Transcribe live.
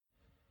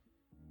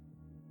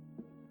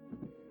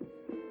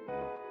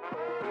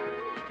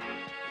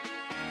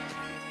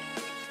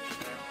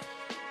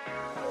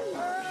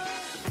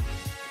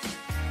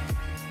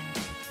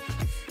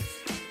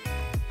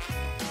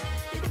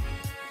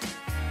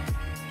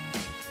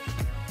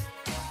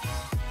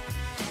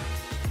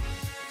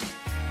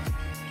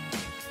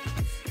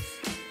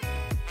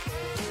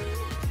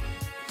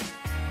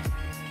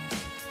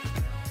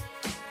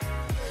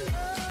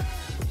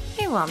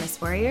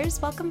Wellness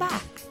Warriors, welcome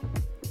back.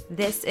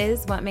 This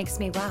is What Makes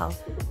Me Well.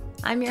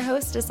 I'm your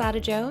host, Asada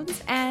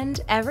Jones,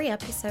 and every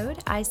episode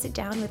I sit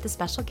down with a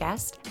special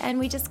guest and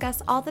we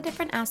discuss all the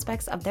different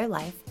aspects of their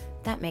life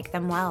that make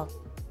them well.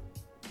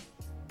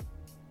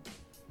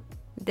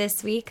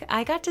 This week,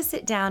 I got to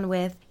sit down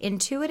with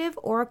intuitive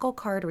oracle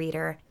card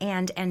reader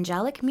and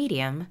angelic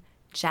medium,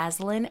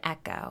 Jaslyn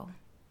Echo.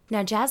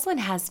 Now, Jaslyn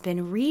has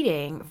been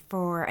reading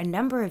for a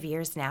number of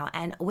years now,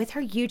 and with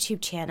her YouTube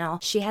channel,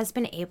 she has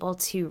been able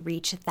to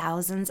reach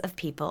thousands of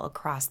people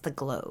across the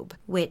globe,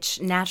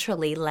 which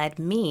naturally led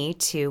me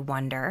to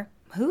wonder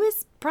who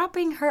is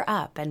propping her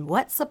up and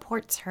what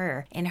supports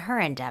her in her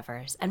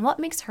endeavors and what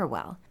makes her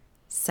well.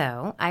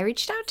 So I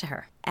reached out to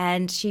her,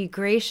 and she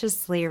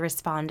graciously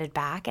responded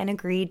back and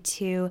agreed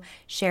to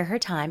share her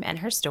time and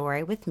her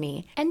story with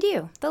me and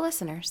you, the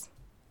listeners.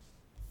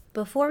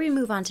 Before we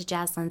move on to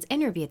Jaslyn's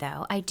interview,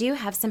 though, I do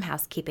have some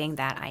housekeeping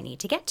that I need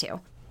to get to.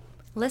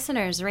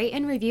 Listeners, rate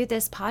and review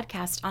this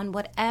podcast on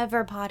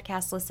whatever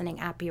podcast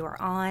listening app you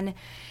are on.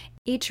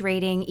 Each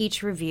rating,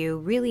 each review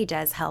really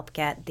does help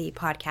get the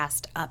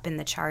podcast up in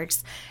the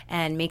charts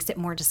and makes it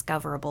more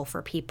discoverable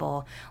for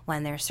people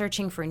when they're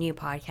searching for new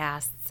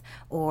podcasts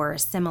or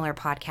similar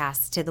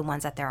podcasts to the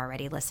ones that they're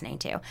already listening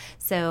to.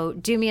 So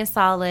do me a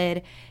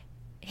solid,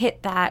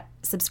 hit that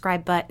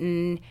subscribe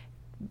button,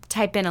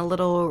 type in a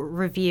little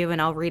review and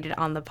I'll read it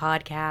on the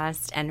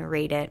podcast and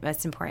rate it,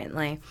 most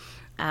importantly.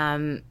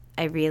 I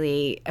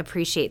really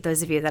appreciate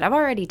those of you that have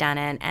already done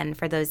it, and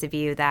for those of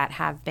you that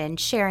have been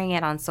sharing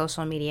it on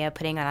social media,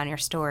 putting it on your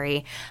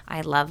story,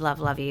 I love,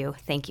 love, love you.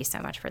 Thank you so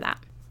much for that.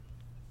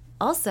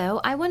 Also,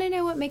 I want to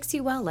know what makes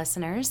you well,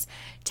 listeners.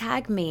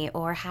 Tag me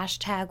or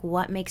hashtag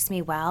what makes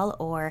me well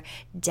or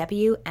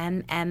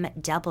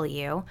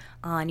WMMW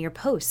on your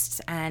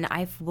posts, and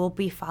I will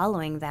be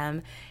following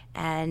them.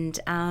 And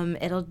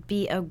it'll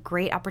be a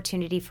great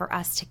opportunity for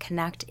us to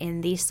connect in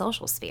the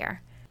social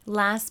sphere.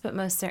 Last but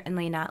most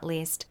certainly not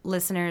least,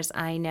 listeners,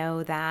 I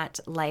know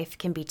that life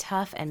can be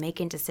tough and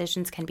making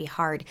decisions can be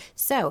hard.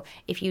 So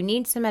if you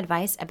need some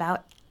advice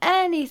about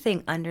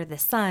anything under the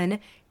sun,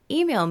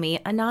 email me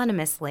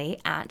anonymously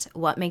at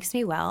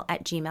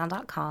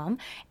whatmakesmewell@gmail.com,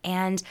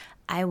 and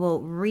I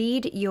will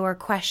read your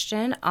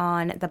question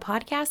on the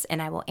podcast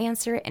and I will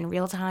answer it in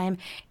real time.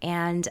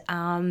 And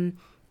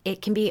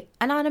it can be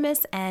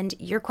anonymous, and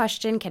your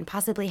question can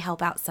possibly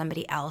help out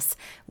somebody else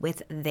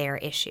with their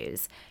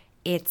issues.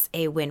 It's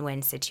a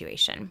win-win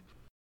situation.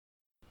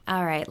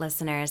 All right,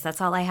 listeners, that's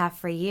all I have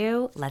for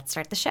you. Let's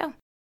start the show.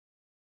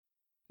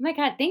 Oh my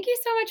God, thank you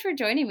so much for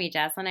joining me,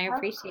 Jaslyn. I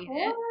appreciate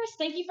it. Of course.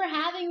 Thank you for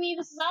having me.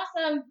 This is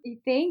awesome.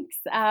 Thanks.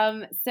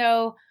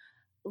 So,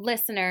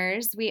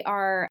 listeners, we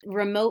are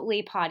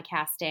remotely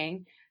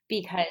podcasting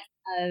because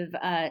of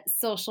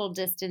social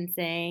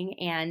distancing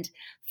and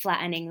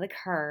flattening the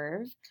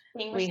curve.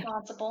 Being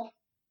responsible.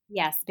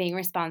 Yes, being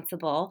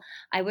responsible.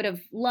 I would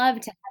have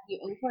loved to have you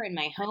over in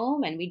my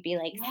home and we'd be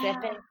like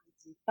sipping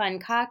some fun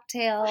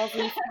cocktails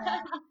and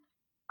stuff.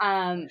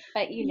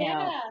 But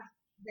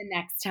the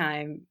next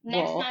time.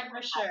 Next time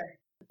for sure.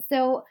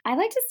 So I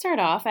like to start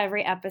off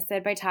every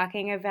episode by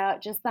talking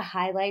about just the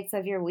highlights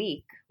of your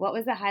week. What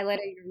was the highlight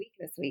of your week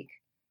this week?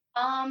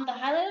 The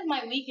highlight of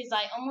my week is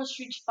I almost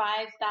reached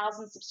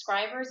 5,000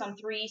 subscribers. I'm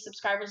 3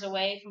 subscribers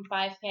away from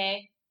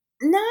 5K.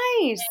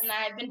 Nice. And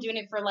I've been doing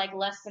it for like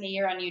less than a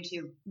year on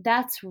YouTube.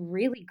 That's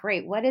really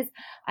great.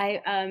 I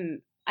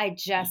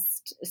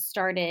just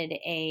started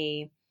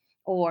I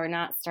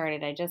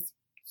just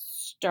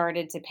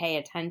started to pay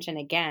attention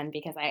again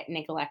because I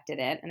neglected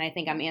it, and I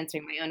think I'm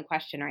answering my own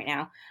question right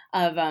now.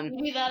 You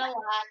do that a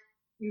lot.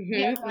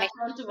 Yeah, my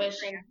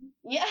intuition.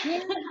 Yeah.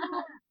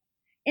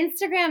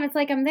 Instagram, it's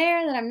like I'm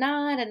there, then I'm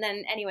not, and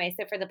then anyway.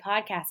 So for the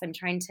podcast, I'm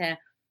trying to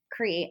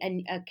create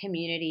a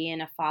community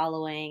and a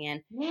following,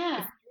 and it's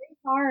really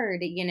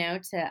hard,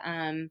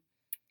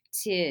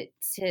 to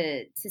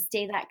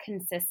stay that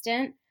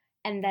consistent.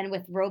 And then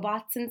with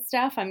robots and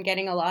stuff, I'm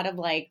getting a lot of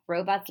like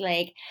robots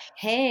like,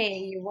 hey,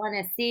 you want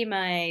to see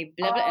my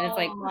blah blah, and it's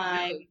like, oh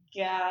my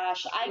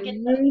gosh, I get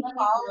the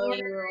follower,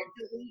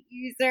 delete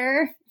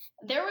user.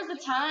 There was a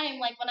time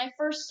like when I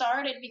first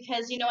started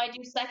because I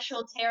do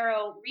sexual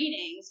tarot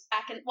readings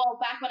back when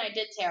I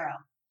did tarot.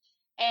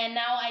 And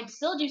now I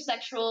still do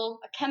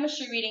sexual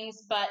chemistry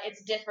readings, but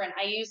it's different.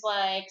 I use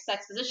like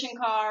sex position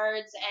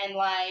cards, and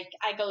like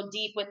I go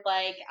deep with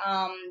like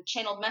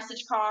channeled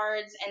message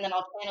cards, and then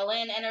I'll channel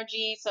in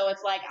energy. So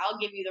it's like I'll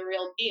give you the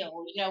real deal,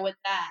 with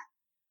that.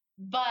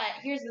 But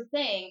here's the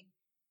thing.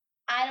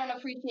 I don't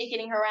appreciate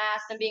getting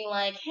harassed and being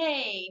like,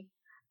 hey,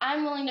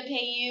 I'm willing to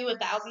pay you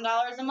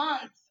 $1,000 a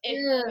month. If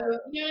you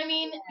know what I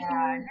mean?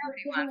 Yeah,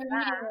 nobody wants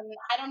that.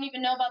 I don't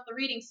even know about the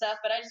reading stuff,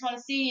 but I just want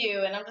to see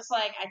you. And I'm just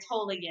like, I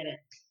totally get it.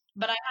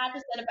 But I had to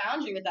set a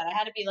boundary with that. I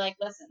had to be like,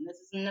 listen, this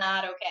is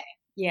not okay.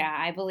 Yeah,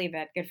 I believe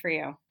it. Good for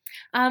you.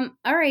 All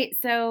right.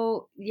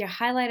 So your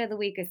highlight of the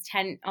week is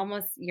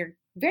you're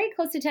very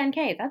close to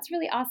 10K. That's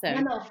really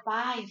awesome. No,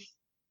 5.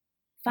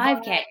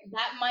 5K.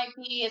 That might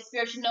be a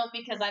spiritual note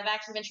because I've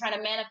actually been trying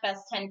to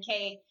manifest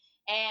 10K,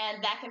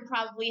 and that can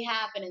probably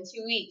happen in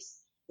 2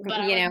 weeks. But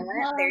I You was know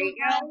like, what? There you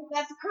oh, go.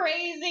 that's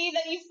crazy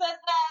that you said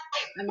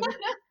I'm that. just,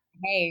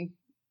 hey,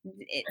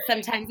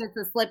 sometimes it's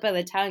a slip of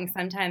the tongue.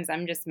 Sometimes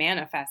I'm just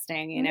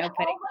manifesting, Yeah,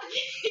 putting, oh,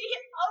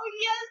 oh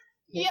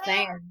yes, just yeah.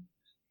 saying.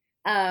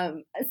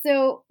 Um,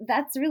 so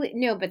that's really,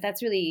 no, but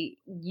that's really,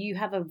 you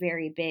have a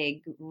very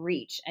big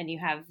reach and you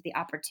have the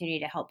opportunity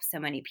to help so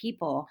many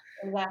people.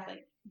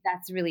 Exactly.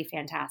 That's really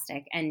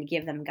fantastic, and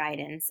give them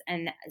guidance.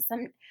 And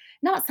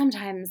not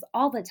sometimes,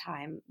 all the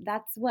time,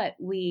 that's what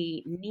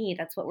we need.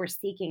 That's what we're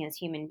seeking as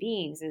human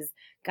beings, is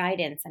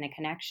guidance and a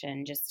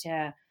connection, just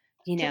to,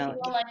 you To know,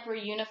 feel like we're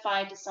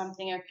unified to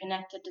something or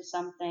connected to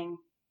something.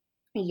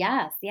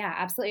 yes, yeah,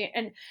 absolutely.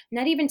 And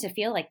not even to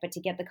feel like, but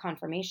to get the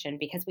confirmation,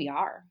 because we Yeah.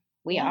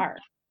 are,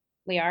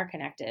 we are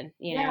connected,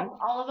 Yeah,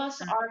 all of us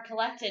are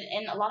collected.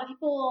 And a lot of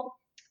people,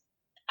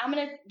 I'm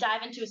going to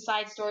dive into a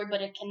side story,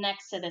 but it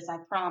connects to this, I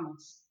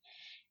promise.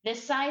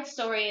 This side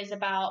story is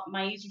about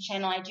my YouTube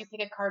channel. I do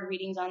pick a card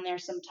readings on there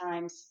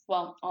sometimes.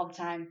 Well, all the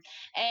time.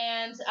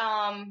 And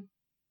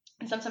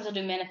sometimes I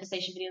do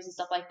manifestation videos and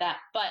stuff like that.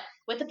 But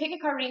with the pick a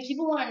card readings,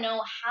 people want to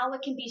know how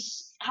it can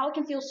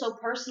feel so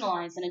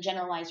personalized in a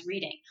generalized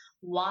reading.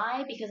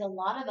 Why? Because a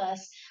lot of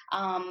us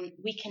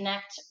we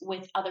connect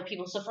with other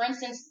people. So, for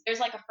instance,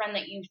 there's like a friend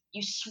that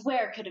you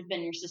swear could have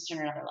been your sister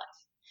in another life.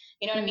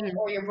 You know what I mean? Mhm.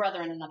 Or your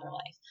brother in another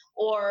life.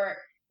 Or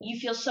you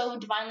feel so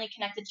divinely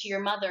connected to your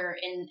mother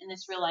in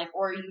this real life,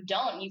 or you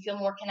don't. You feel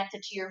more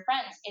connected to your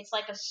friends. It's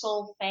like a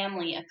soul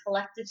family, a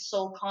collective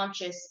soul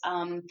conscious.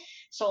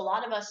 So a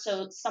lot of us,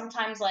 so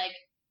sometimes like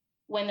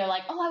when they're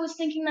like, oh, I was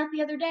thinking that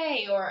the other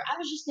day, or I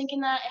was just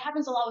thinking that, it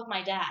happens a lot with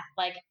my dad.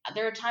 Like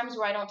there are times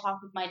where I don't talk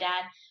with my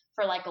dad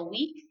for like a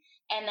week,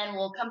 and then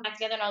we'll come back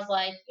together, and I was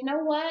like, you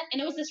know what? And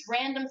it was this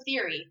random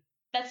theory.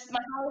 That's my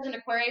father's an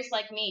Aquarius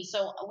like me,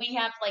 so we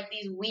have like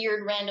these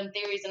weird random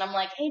theories, and I'm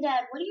like, hey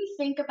dad, what do you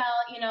think about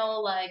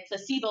like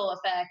placebo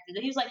effect? And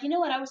he was like, you know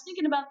what? I was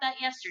thinking about that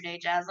yesterday,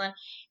 Jaslyn,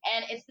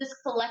 and it's this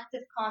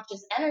collective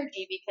conscious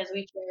energy because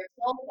we share a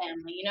soul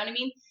family. You know what I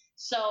mean?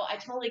 So I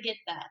totally get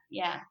that.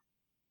 Yeah.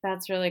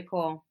 That's really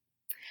cool.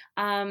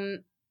 Um,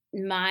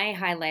 my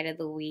highlight of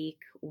the week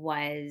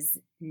was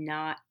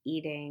not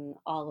eating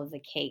all of the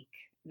cake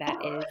that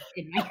is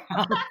in my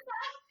house.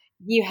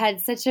 You had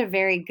such a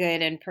very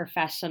good and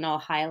professional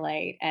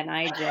highlight, and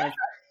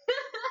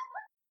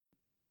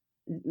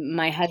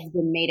my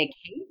husband made a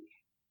cake,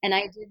 and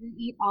I didn't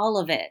eat all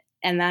of it,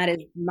 and that is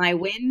my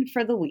win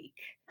for the week.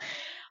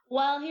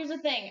 Well, here's the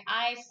thing.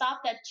 I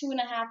stopped at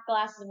 2.5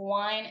 glasses of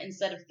wine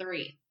instead of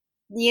three.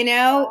 We're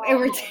So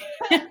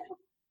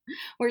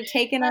we're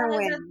taking our that's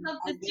win as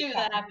something we too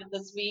that can. happened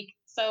this week.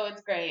 So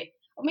it's great.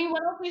 I mean,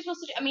 what else are we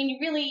supposed to do? I mean, you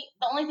really,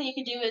 the only thing you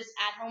can do is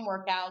at home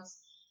workouts,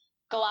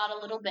 go out a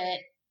little bit,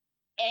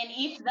 and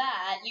if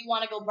that, you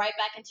want to go right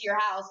back into your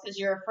house because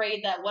you're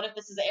afraid that what if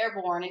this is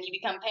airborne and you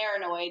become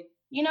paranoid?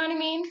 You know what I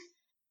mean?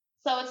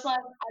 So it's like,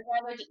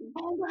 I'd rather just,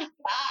 oh my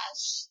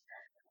gosh.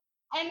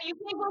 And you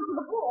can't go to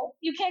the pool.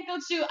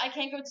 I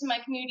can't go to my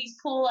community's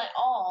pool at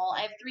all.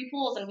 I have 3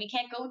 pools and we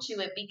can't go to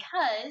it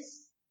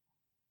because,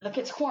 look,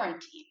 it's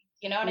quarantine.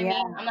 You know what I Yeah,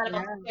 mean? I'm not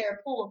about yeah. to share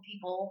a pool with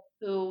people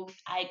who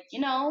it's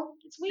And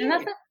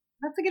weird.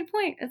 that's a good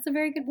point. That's a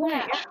very good point.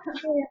 Yeah.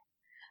 Yeah.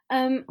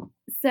 Um,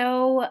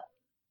 so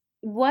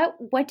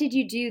what did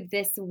you do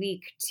this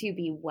week to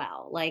be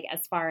well? Like,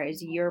 as far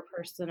as your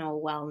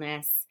personal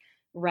wellness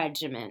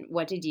regimen,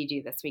 what did you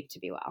do this week to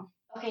be well?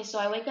 Okay, so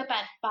I wake up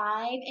at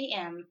 5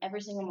 a.m.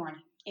 every single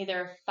morning,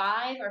 either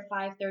 5 or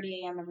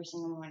 5:30 a.m. every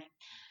single morning.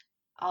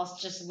 I'll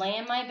just lay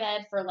in my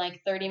bed for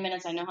like 30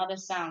 minutes. I know how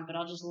this sounds, but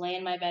I'll just lay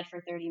in my bed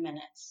for 30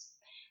 minutes.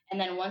 And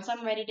then once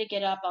I'm ready to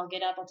get up, I'll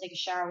take a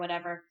shower,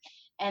 whatever.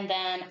 And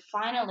then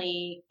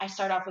finally, I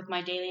start off with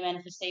my daily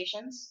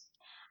manifestations.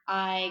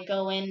 I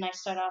go in and I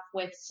start off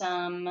with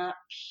some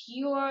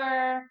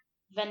pure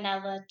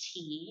vanilla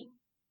tea.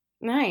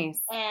 Nice.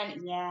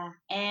 And yeah,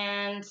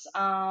 and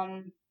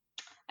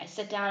I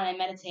sit down and I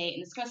meditate,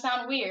 and it's gonna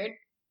sound weird,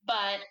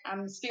 but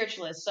I'm a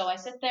spiritualist. So I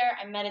sit there,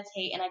 I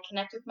meditate, and I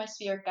connect with my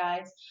spirit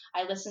guides.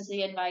 I listen to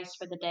the advice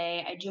for the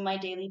day. I do my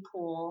daily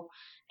pool,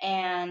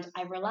 and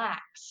I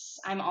relax.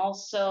 I'm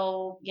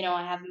also,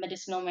 I have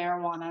medicinal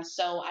marijuana,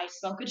 so I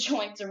smoke a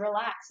joint to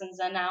relax and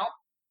zen out.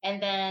 And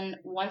then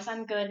once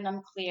I'm good and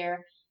I'm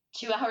clear,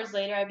 2 hours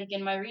later, I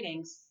begin my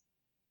readings.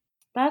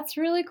 That's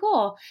really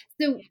cool.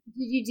 So, did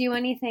you do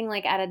anything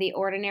like out of the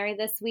ordinary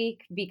this week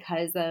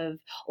because of,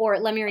 or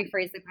let me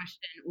rephrase the question,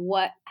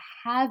 what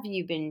have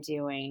you been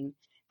doing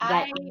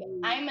that I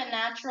I'm a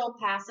natural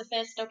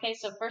pacifist. Okay,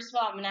 so first of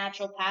all, I'm a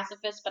natural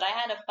pacifist, but I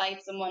had to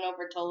fight someone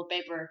over toilet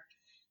paper.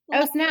 oh,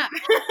 Like, snap.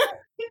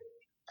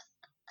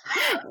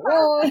 I was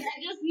Whoa. like,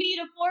 I just need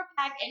a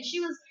 4-pack, and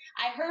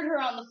I heard her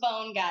on the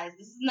phone, guys.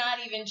 This is not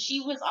even. She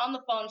was on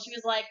the phone. She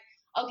was like,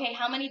 "Okay,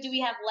 how many do we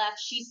have left?"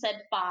 She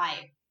said 5.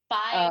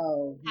 5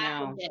 Oh, no.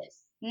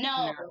 packages.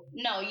 No, No.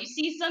 no. You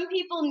see, some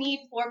people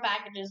need 4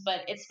 packages,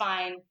 but it's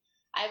fine.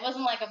 I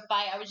wasn't like a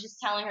fight. I was just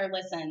telling her,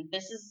 listen,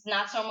 this is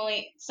not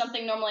normally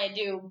something normally I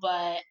do,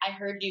 but I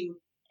heard you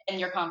in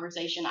your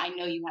conversation. I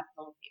know you have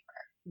toilet paper.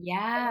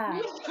 Yeah.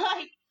 She was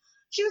like,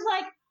 she was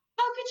like,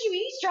 how could you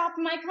eavesdrop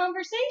in my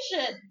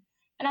conversation?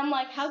 And I'm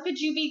like, how could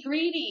you be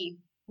greedy?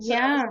 So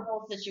that was Yeah. the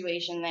whole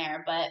situation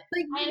there. But But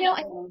I you ended know,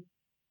 up winning.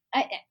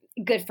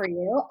 good for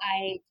you.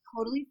 I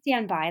totally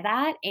stand by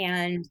that.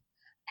 And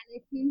I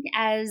think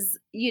as,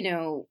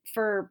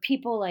 for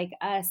people like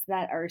us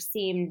that are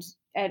seemed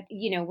at,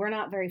 we're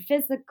not very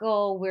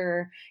physical,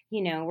 we're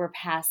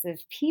passive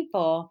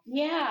people.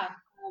 Yeah.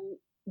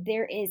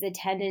 There is a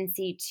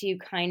tendency to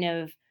kind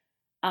of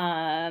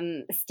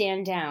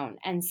stand down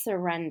and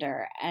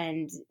surrender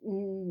and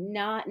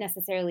not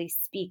necessarily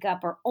speak up,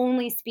 or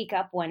only speak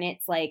up when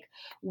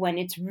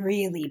it's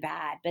really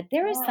bad. But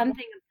there is Yeah.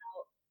 something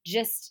about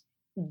just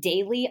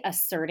daily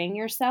asserting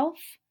yourself.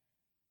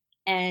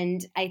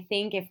 And I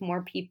think if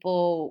more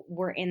people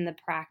were in the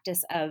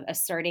practice of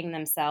asserting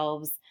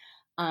themselves,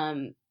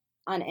 um,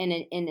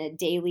 in a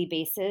daily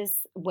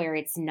basis, where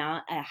it's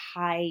not a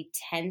high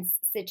tense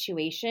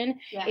situation,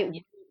 Yeah. it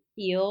wouldn't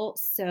feel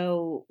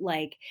so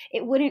like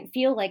it wouldn't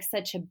feel like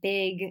such a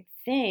big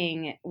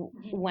thing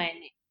when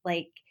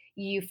like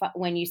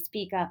when you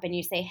speak up and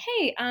you say,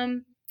 "Hey,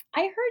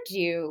 I heard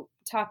you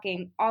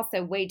talking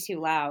also way too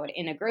loud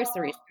in a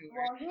grocery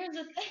store. Here's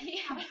the thing.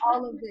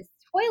 All of this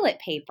toilet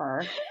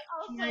paper,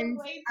 Also, and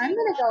way I'm too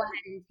going to go loud.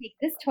 ahead and take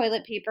this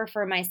toilet paper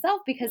for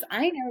myself because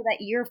I know that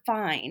you're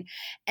fine."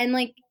 And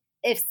like,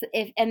 if,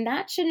 and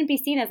that shouldn't be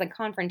seen as a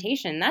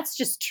confrontation. That's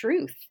just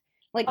truth.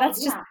 Like, Oh,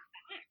 that's just yeah.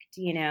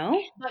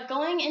 fact. But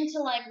going into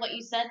like what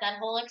you said, that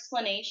whole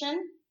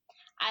explanation,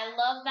 I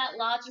love that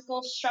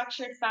logical,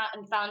 structured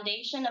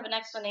foundation of an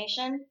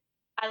explanation.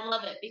 I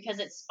love it because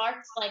it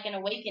sparks like an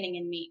awakening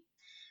in me.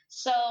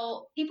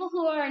 So, people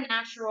who are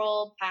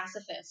natural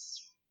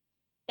pacifists,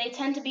 they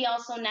tend to be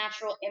also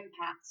natural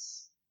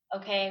empaths.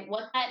 Okay,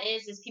 what that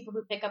is people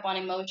who pick up on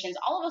emotions.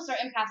 All of us are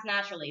empaths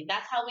naturally.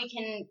 That's how we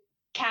can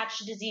catch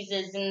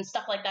diseases and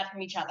stuff like that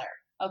from each other.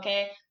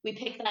 Okay, we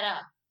pick that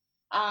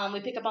up.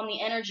 We pick up on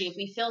the energy. If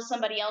we feel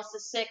somebody else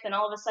is sick, then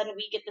all of a sudden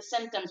we get the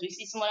symptoms. We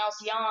see someone else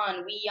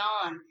yawn, we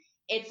yawn.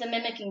 It's a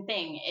mimicking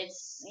thing.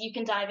 You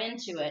can dive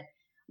into it.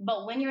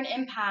 But when you're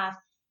an empath,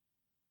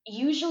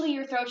 usually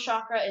your throat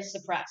chakra is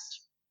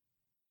suppressed.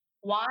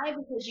 Why?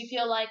 Because you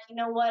feel like, you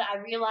know what, I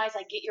realize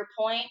I get your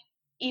point,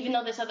 even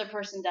though this other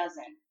person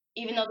doesn't,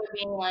 even though they're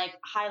being like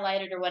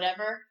highlighted or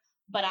whatever.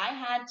 But I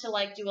had to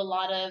like do a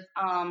lot of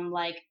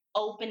like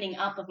opening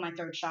up of my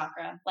third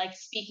chakra, like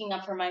speaking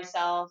up for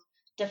myself,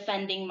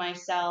 defending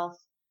myself.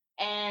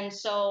 And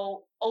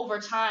so over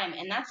time,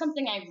 and that's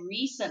something I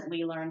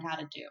recently learned how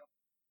to do.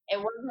 It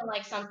wasn't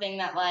like something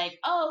that like,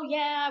 oh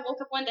yeah, I woke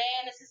up one day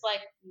and this is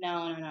like,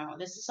 no, no, no.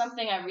 This is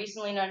something I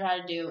recently learned how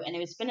to do, and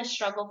it's been a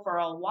struggle for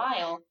a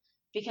while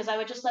because I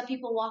would just let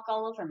people walk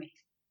all over me.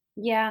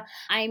 Yeah.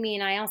 I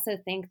mean, I also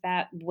think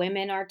that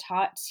women are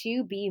taught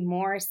to be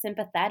more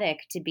sympathetic,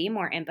 to be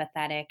more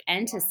empathetic,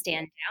 and to Yeah,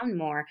 stand down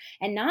more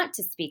and not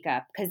to speak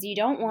up, because you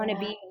don't want to yeah,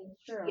 be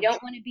it's you true.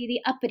 don't want to be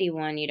the uppity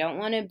one. You don't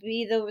want to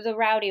be the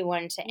rowdy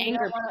one to You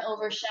anger don't want to people.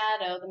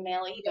 overshadow the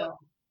male You don't, ego.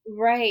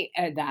 right.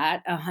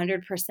 That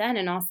 100%.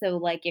 And also,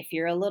 like, if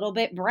you're a little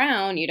bit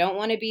brown, you don't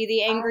want to be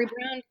the angry Oh,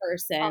 brown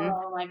person.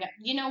 oh my god.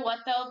 You know what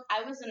though?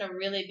 I was in a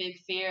really big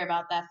fear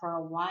about that for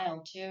a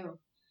while too.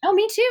 Oh,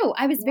 me too.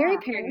 I was very Yeah,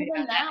 and paranoid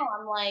even about that. now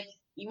I'm like,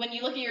 when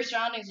you look at your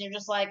surroundings, you're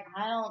just like,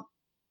 I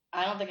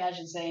don't think I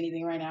should say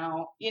anything right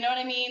now. You know what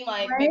I mean?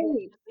 Like maybe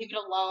Right. just leave it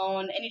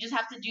alone, and you just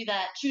have to do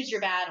that. Choose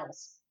your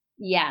battles.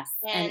 Yes.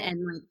 And And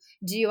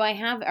like,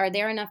 are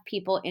there enough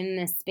people in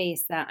this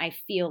space that I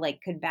feel like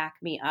could back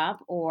me up?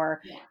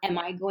 Or yeah, am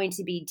I going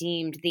to be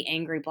deemed the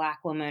angry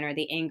black woman, or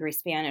the angry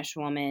Spanish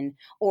woman,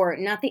 or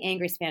not the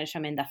angry Spanish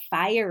woman, the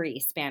fiery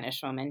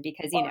Spanish woman?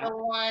 Because, or the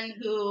one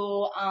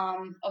who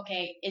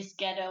okay is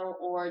ghetto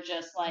or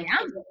just like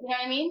yeah, you know what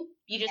I mean?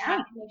 You just have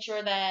yeah, to make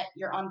sure that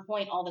you're on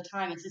point all the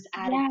time. It's this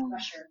added yeah.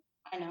 pressure.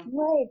 I know.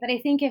 Right. But I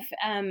think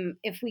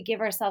if we give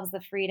ourselves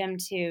the freedom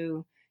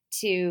to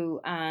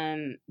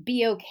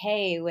be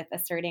okay with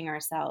asserting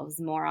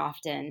ourselves more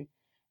often,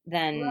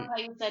 I love then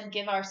how you said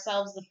give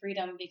ourselves the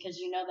freedom because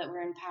you know that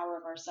we're in power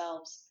of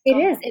ourselves. it Go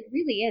is. ahead. It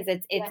really is.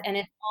 It's Yeah, and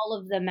it's all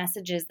of the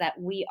messages that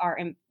we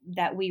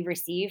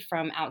receive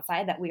from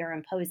outside that we are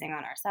imposing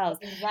on ourselves.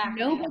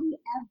 exactly. I know.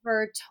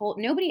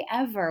 Nobody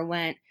ever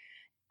went,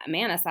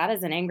 "Man,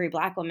 Asada's an angry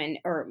black woman,"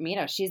 or,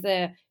 she's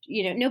a,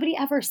 nobody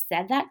ever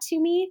said that to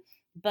me.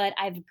 But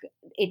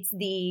it's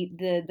the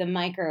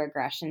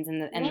microaggressions and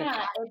the Yeah,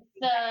 toxic it's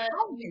things that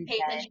have you been pay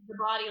said. attention to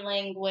body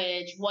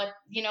language, what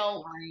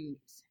Right.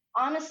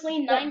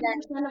 honestly, But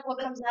 90% of what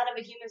then, comes out of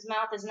a human's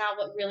mouth is not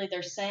what really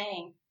they're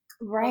saying.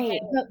 Okay,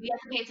 right. But we have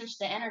to pay attention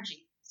to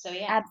energy. So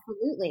yeah,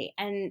 absolutely.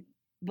 And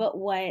but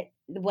what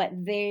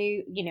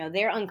they,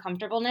 their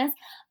uncomfortableness,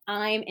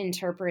 I'm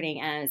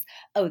interpreting as,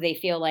 oh, they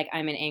feel like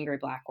I'm an angry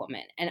black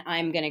woman and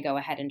I'm going to go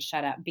ahead and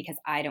shut up because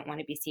I don't want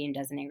to be seen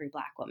as an angry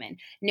black woman.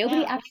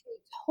 Nobody yeah, actually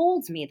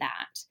told me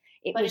that.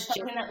 It but was it's just,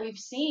 something that we've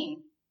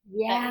seen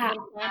that we've yeah,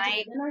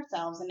 implanted within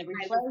ourselves, and it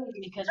I was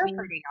replays because we.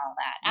 interpreting all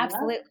that. Yep.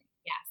 Absolutely.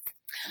 Yes.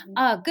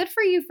 Good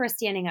for you for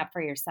standing up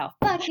for yourself.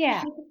 Fuck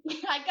yeah.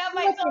 I got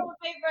my toilet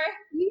paper.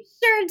 You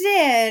sure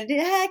did.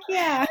 Heck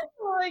yeah.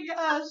 Oh my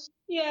gosh.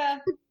 Yeah.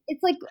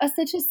 It's like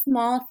such a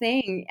small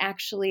thing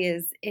actually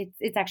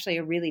it's actually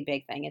a really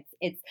big thing.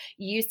 It's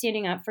you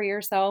standing up for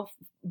yourself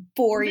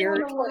for Even your on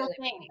the little toilet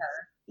things.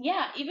 paper.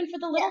 Yeah, even for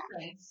the little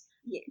things.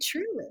 Yeah,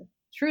 truly.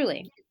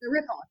 It's a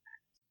ripple effect.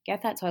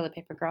 Get that toilet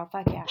paper, girl.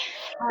 Fuck yeah.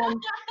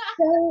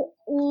 So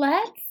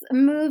let's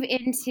move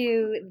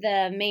into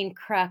the main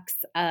crux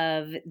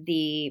of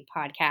the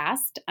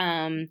podcast.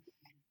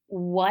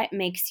 What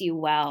makes you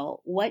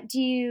well? What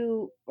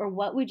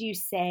would you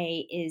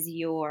say is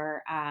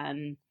your,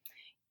 I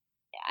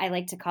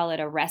like to call it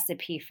a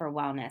recipe for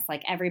wellness.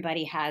 Like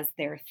everybody has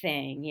their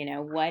thing,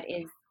 what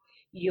is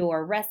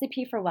your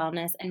recipe for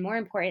wellness? And more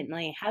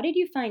importantly, how did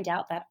you find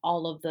out that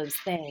all of those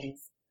things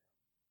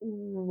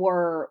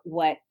were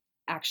what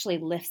actually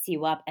lifts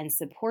you up and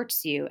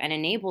supports you and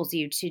enables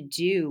you to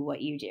do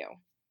what you do?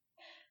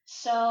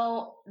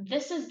 So,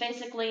 this is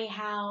basically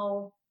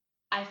how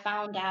I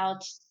found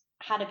out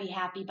how to be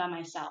happy by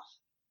myself.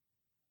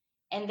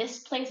 And this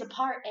plays a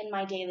part in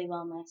my daily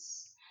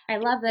wellness I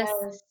love this.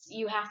 because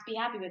you have to be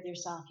happy with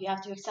yourself. You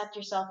have to accept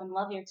yourself and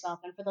love yourself.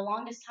 And for the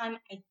longest time,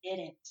 I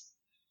didn't.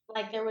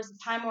 Like, there was a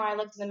time where I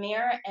looked in the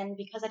mirror, and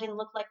because I didn't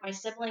look like my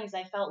siblings,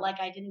 I felt like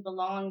I didn't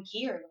belong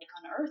here, like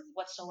on earth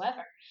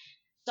whatsoever.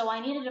 So, I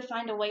needed to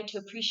find a way to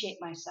appreciate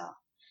myself.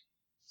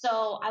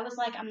 So I was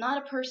like, I'm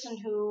not a person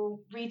who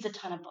reads a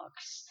ton of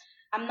books.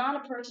 I'm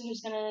not a person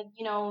who's gonna,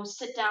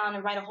 sit down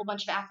and write a whole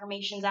bunch of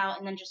affirmations out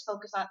and then just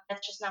focus on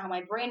that's just not how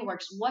my brain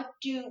works. What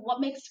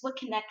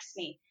connects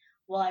me?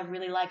 Well, I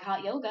really like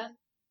hot yoga.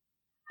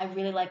 I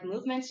really like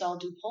movement, so I'll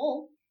do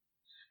pole.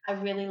 I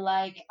really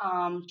like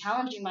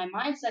challenging my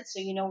mindset. So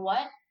you know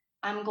what?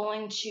 I'm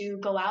going to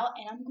go out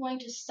and I'm going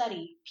to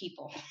study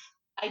people.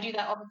 I do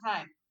that all the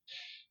time.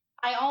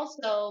 I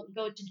also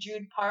go to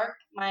Druid Park.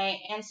 My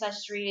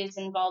ancestry is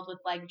involved with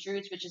like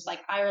Druids, which is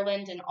like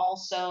Ireland, and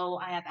also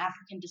I have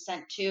African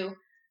descent too.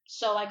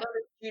 So I go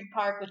to Druid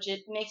Park, which it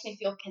makes me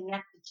feel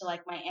connected to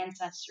like my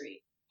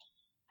ancestry.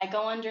 I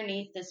go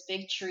underneath this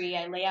big tree.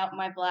 I lay out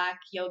my black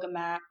yoga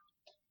mat.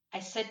 I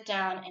sit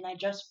down and I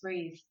just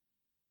breathe.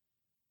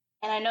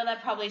 And I know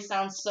that probably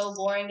sounds so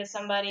boring to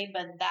somebody,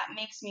 but that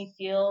makes me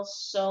feel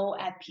so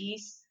at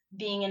peace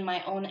being in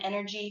my own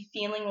energy,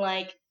 feeling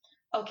like,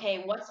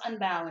 okay, what's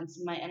unbalanced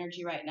in my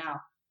energy right now?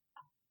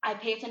 I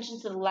pay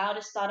attention to the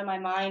loudest thought in my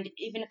mind,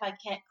 even if I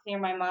can't clear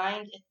my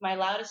mind. If my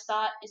loudest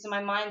thought is in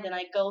my mind, then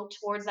I go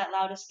towards that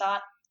loudest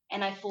thought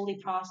and I fully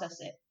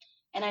process it.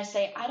 And I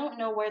say, I don't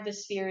know where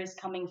this fear is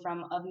coming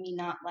from of me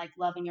not like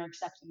loving or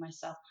accepting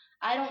myself.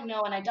 I don't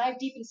know. And I dive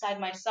deep inside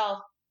myself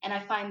and I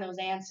find those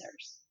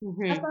answers.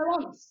 That's my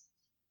wellness.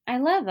 I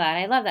love that.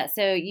 I love that.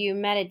 So you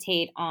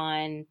meditate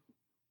on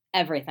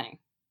everything.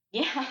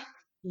 Yeah.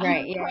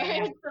 Right.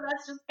 Yeah. So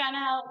that's just kind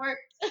of how it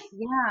works.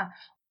 Yeah.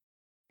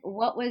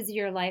 What was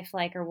your life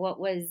like, or what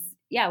was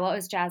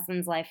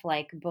Jaslyn's life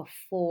like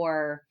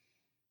before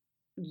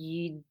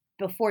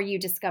you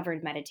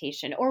discovered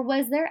meditation? Or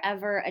was there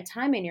ever a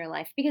time in your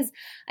life? Because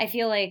I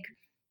feel like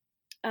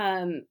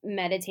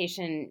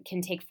meditation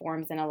can take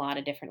forms in a lot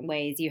of different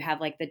ways. You have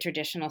like the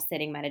traditional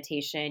sitting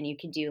meditation. You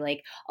could do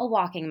like a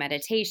walking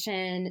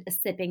meditation, a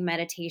sipping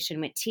meditation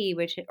with tea,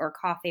 or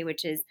coffee,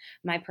 which is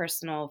my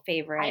personal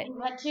favorite. I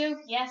do that too.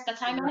 Yes, that's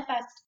how I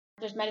manifest.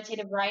 There's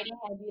meditative writing.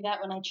 I do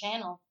that when I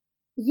channel.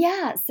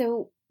 Yeah.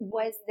 So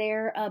was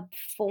there a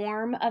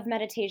form of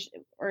meditation,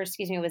 or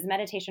excuse me, was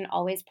meditation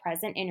always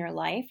present in your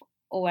life?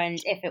 And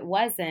if it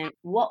wasn't,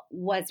 what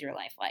was your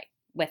life like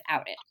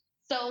without it?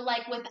 So,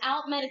 like,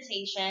 without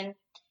meditation,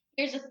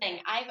 here's the thing.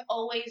 I've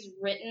always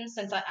written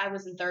since I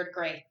was in third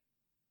grade.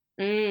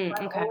 Okay.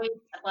 I always,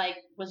 like,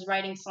 was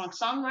writing songs.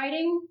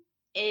 Songwriting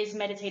is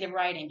meditative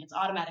writing. It's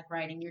automatic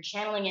writing. You're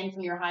channeling in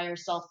from your higher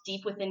self,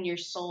 deep within your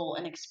soul,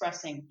 and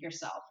expressing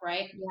yourself,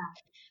 right? Yeah.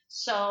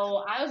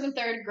 So, I was in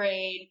third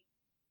grade,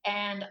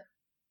 and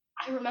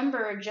I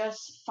remember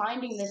just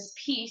finding this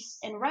peace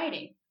in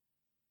writing.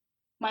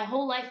 My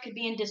whole life could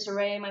be in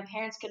disarray. My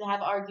parents could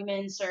have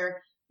arguments,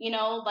 or,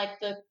 like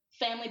the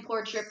family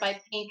portrait by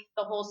Pink,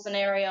 the whole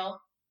scenario.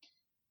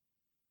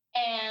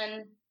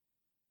 And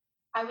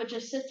I would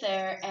just sit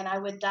there and I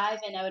would dive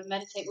in. I would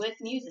meditate with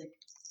music.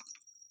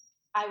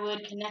 I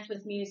would connect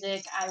with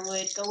music. I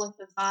would go with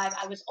the vibe.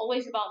 I was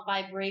always about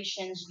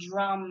vibrations,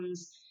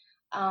 drums,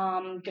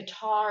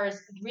 guitars.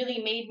 It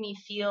really made me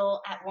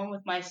feel at one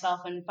with myself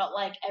and felt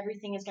like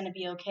everything is going to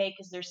be okay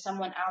because there's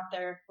someone out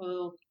there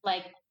who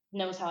like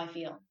knows how I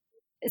feel.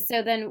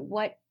 So then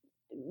what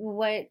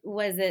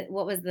was it?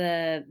 What was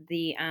the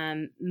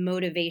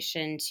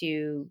motivation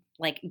to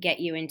like get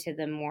you into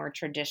the more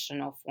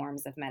traditional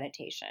forms of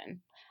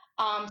meditation?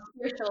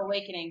 Spiritual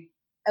awakening.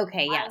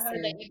 Okay, I yes.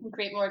 learned that you can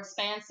create more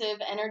expansive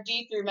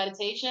energy through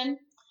meditation.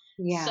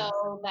 Yeah.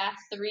 So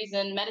that's the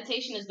reason.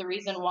 Meditation is the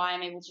reason why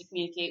I'm able to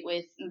communicate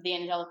with the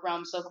angelic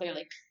realm so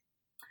clearly.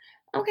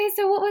 Okay,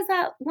 so what was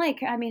that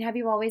like? I mean, have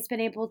you always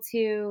been able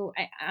to?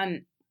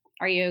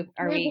 Are we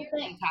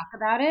going to talk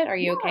about it? Are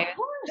you okay? Of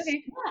course.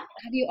 Okay. Yeah.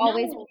 Have you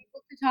always No. been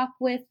able to talk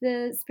with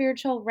the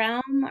spiritual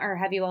realm, or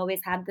have you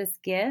always had this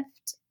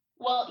gift?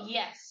 Well,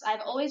 yes,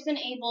 I've always been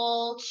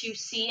able to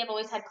see. I've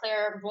always had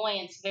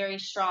clairvoyance very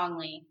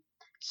strongly.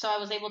 So I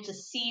was able to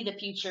see the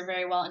future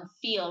very well and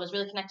feel. I was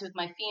really connected with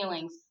my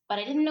feelings, but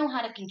I didn't know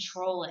how to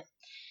control it.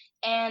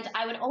 And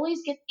I would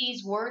always get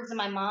these words in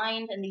my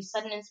mind and these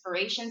sudden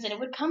inspirations, and it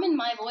would come in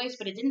my voice,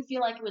 but it didn't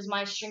feel like it was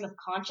my stream of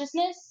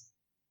consciousness.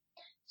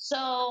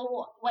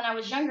 So when I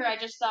was younger, I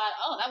just thought,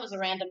 oh, that was a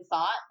random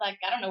thought. Like,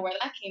 I don't know where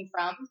that came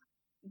from.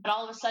 But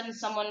all of a sudden,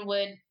 someone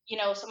would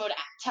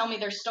tell me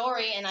their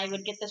story, and I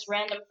would get this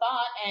random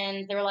thought,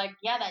 and they were like,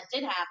 yeah, that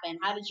did happen.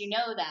 How did you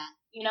know that?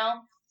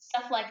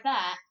 Stuff like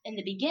that in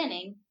the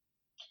beginning.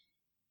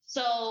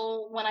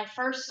 So when I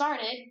first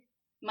started,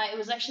 it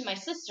was actually my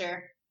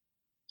sister.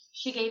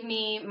 She gave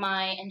me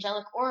my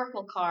angelic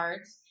oracle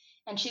cards,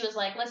 and she was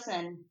like,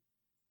 listen,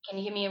 can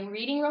you give me a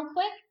reading real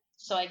quick?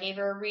 So I gave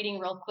her a reading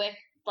real quick.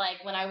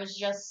 Like when I was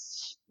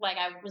just like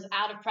I was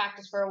out of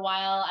practice for a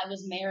while. I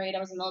was married. I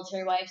was a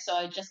military wife, so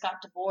I just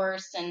got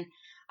divorced, and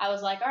I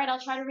was like, all right, I'll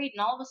try to read.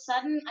 And all of a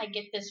sudden, I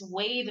get this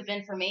wave of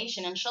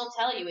information, and she'll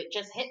tell you it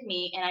just hit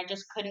me, and I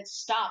just couldn't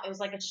stop. It was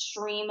like a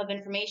stream of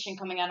information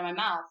coming out of my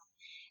mouth.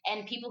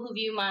 And people who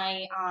view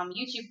my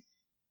YouTube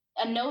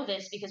know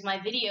this because my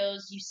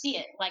videos, you see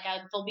it. Like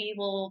I'll be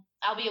able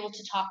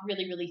to talk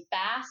really, really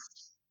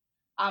fast.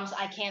 So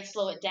I can't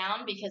slow it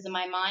down because in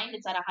my mind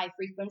it's at a high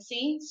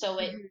frequency, so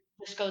it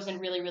just goes in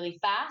really, really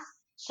fast.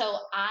 So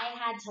I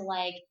had to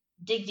like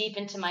dig deep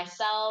into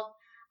myself.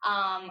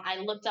 I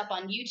looked up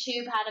on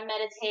YouTube how to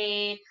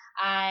meditate.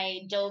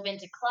 I dove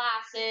into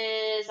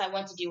classes. I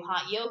went to do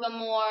hot yoga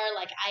more.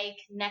 Like I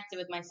connected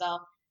with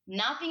myself.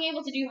 Not being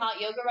able to do hot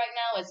yoga right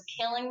now is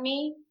killing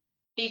me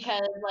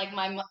because like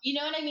you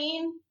know what I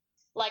mean?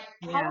 Like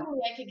Yeah. probably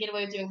I could get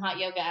away with doing hot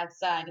yoga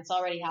outside. It's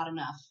already hot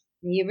enough.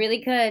 You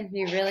really could.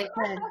 You really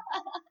could.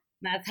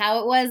 That's how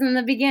it was in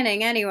the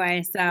beginning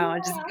anyway. So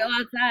just Yeah. go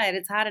outside.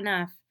 It's hot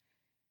enough.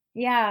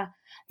 Yeah.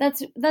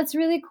 That's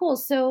really cool.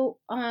 So,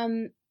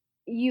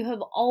 you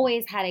have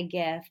always had a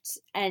gift,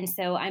 and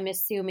so I'm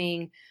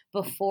assuming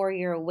before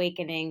your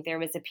awakening there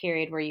was a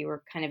period where you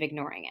were kind of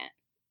ignoring it.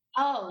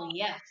 Oh,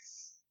 yes.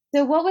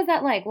 So what was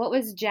that like? What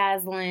was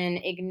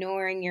Jaslyn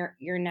ignoring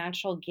your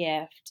natural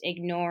gift,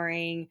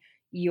 ignoring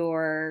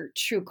your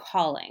true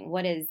calling?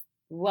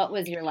 What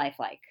was your life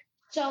like?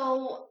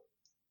 So,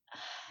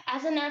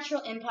 as a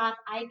natural empath,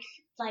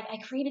 I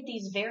created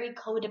these very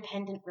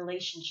codependent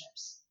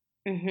relationships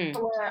Mhm.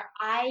 where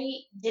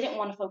I didn't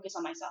want to focus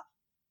on myself.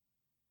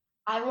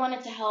 I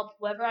wanted to help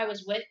whoever I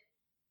was with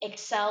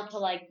excel to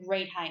like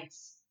great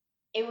heights.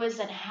 It was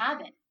a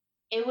habit.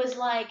 It was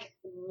like,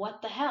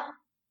 what the hell?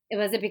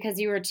 Was it because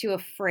you were too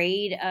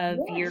afraid of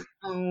Yes. your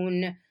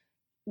own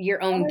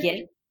gift,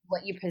 Energy.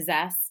 what you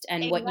possessed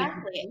and what you could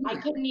Exactly. I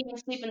do? couldn't even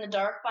sleep in the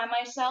dark by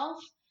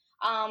myself.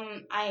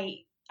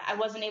 I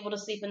wasn't able to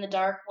sleep in the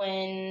dark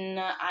when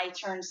I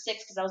turned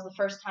 6 because that was the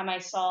first time I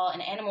saw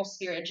an animal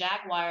spirit, a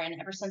jaguar, and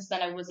ever since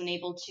then I wasn't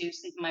able to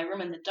sleep in my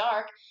room in the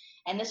dark.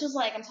 And this was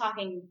like I'm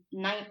talking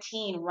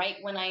 19, right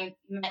when I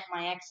met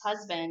my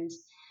ex-husband,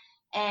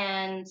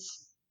 and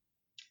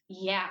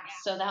yeah,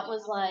 so that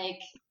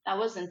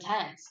was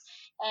intense.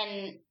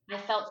 And I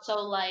felt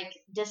so like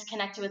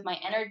disconnected with my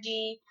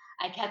energy.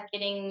 I kept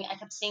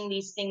seeing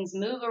these things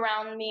move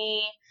around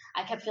me.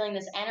 I kept feeling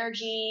this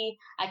energy.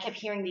 I kept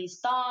hearing these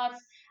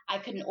thoughts. I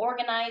couldn't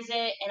organize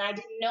it and I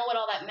didn't know what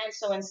all that meant.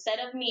 So instead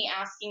of me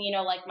asking,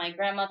 like my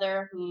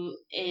grandmother, who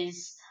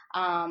is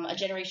a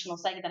generational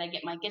psychic that I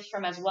get my gifts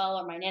from as well,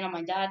 or my nan on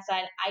my dad's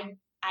side,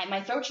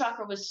 my throat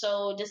chakra was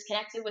so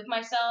disconnected with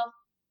myself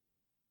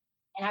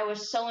and I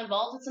was so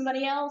involved with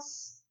somebody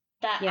else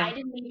that Yeah. I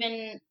didn't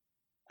even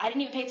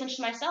pay attention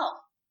to myself.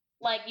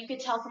 Like you could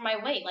tell from my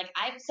weight. Like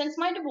I've since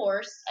my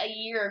divorce a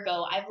year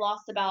ago, I've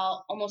lost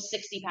about almost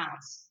 60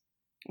 pounds.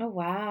 Oh,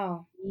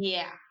 wow.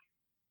 Yeah.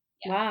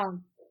 Yeah. Wow.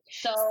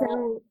 So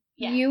So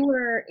yeah. you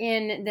were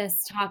in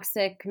this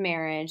toxic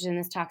marriage, in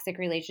this toxic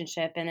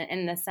relationship, and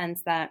in the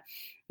sense that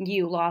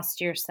you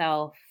lost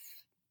yourself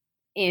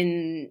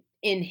in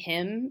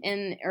him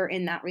or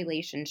in that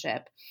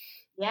relationship.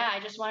 Yeah, I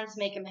just wanted to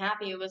make him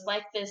happy. It was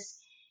like this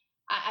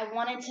I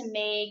wanted to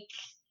make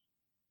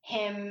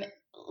him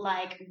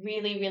like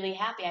really, really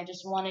happy. I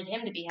just wanted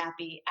him to be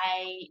happy.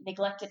 I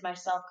neglected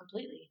myself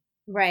completely.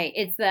 Right.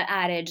 It's the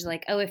adage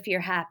like, oh, if you're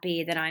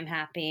happy, then I'm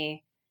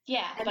happy.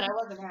 Yeah, And but I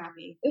wasn't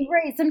happy.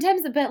 right.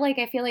 Sometimes, but like,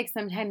 I feel like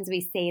sometimes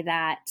we say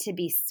that to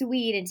be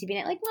sweet and to be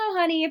like, well,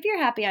 honey, if you're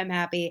happy, I'm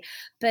happy.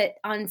 But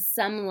on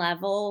some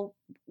level,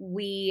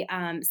 we,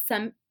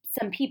 some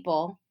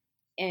people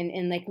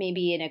in like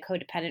maybe in a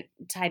codependent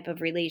type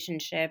of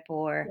relationship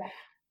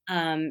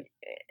um,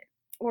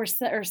 or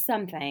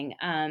something,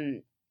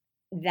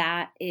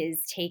 that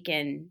is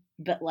taken,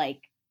 but like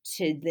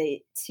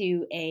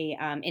to a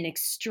an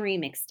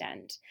extreme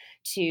extent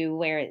to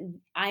where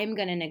I'm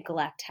going to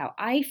neglect how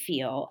I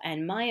feel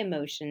and my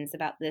emotions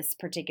about this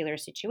particular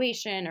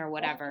situation or Yeah.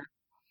 whatever.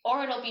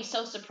 Or it'll be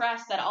so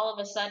suppressed that all of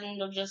a sudden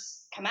it'll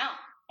just come out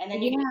And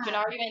then you get into an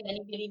Yeah. argument, then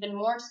you get even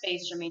more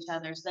space from each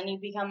other. So then you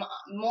become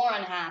more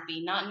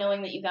unhappy, not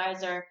knowing that you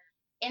guys are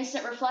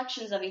instant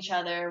reflections of each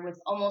other with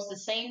almost the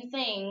same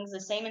things, the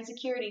same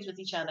insecurities with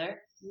each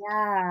other,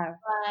 Yeah.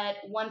 but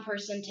one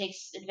person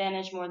takes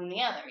advantage more than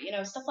the other,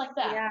 stuff like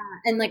that. Yeah.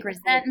 And like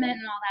resentment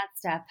and all that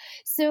stuff.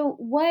 So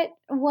what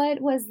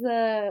was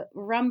the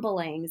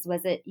rumblings?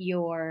 Was it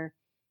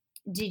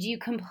did you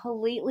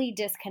completely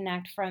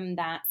disconnect from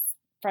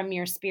from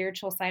your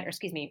spiritual side, or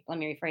excuse me, let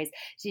me rephrase.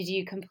 Did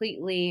you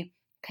completely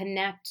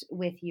connect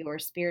with your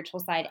spiritual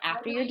side I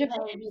after your wish I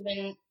divorce? had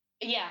even,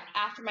 yeah,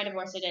 after my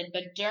divorce I did,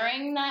 but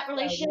during that So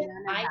relationship, none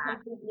of that.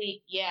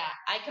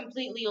 I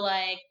completely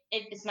like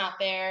it's not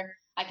there.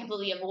 I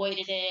completely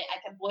avoided it.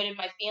 I avoided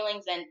my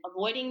feelings, and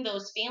avoiding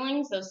those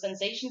feelings, those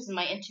sensations, and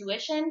my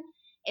intuition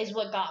is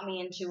what got me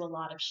into a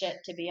lot of shit,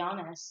 to be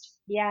honest.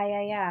 Yeah,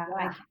 yeah, yeah.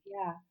 Yeah.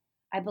 Yeah.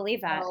 I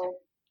believe that. So,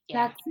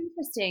 yeah. That's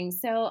interesting.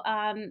 So,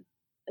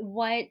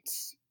 what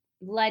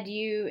led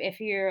you,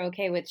 if you're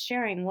okay with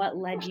sharing, what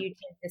led you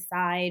to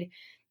decide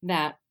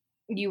that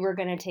you were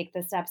going to take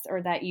the steps,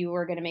 or that you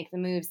were going to make the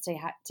moves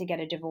to get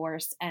a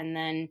divorce? And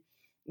then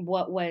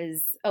what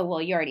was, oh,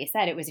 well, you already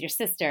said it was your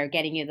sister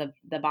getting you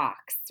the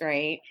box,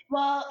 right?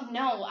 Well,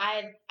 no,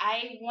 I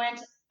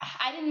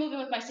didn't move in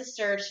with my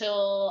sister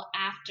till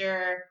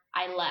after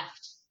I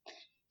left.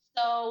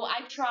 So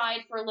I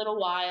tried for a little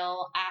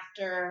while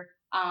after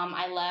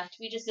I left.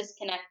 We just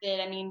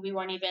disconnected. I mean, we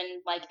weren't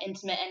even like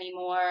intimate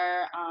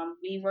anymore.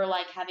 We were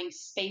like having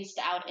spaced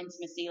out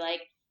intimacy,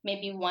 like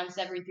maybe once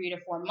every 3 to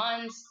 4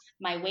 months.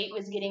 My weight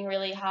was getting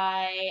really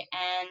high,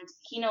 and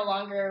he no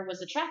longer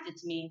was attracted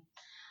to me.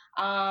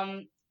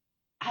 Um,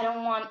 I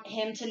don't want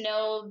him to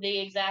know the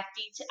exact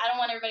detail. I don't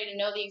want everybody to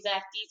know the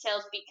exact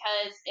details,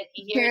 because if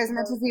he Share hears as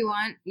much those, as you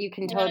want. You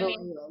can you know what I totally,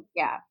 mean?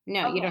 yeah.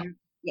 No, you Okay. don't.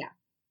 Yeah.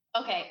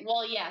 Okay,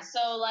 well, yeah.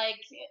 So, like,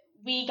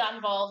 we got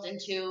involved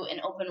into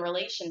an open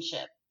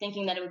relationship,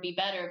 thinking that it would be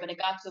better, but it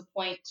got to a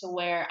point to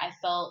where I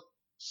felt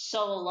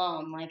so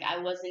alone. Like, I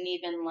wasn't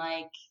even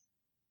like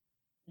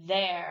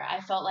there. I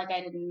felt like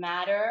I didn't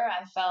matter.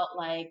 I felt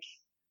like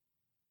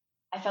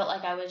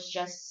I was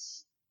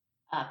just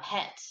a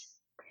pet.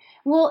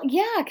 Well,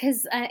 yeah,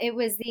 because it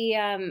was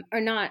or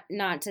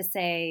not to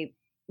say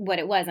what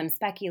it was. I'm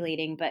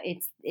speculating, but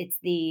it's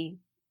the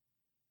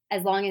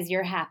as long as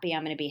you're happy,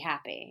 I'm going to be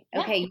happy. Yeah,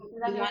 Okay, that's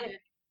exactly what it is.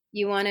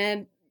 you want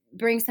to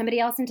bring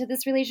somebody else into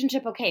this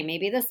relationship. Okay,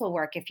 maybe this will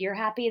work. If you're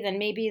happy, then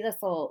maybe this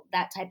will,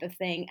 that type of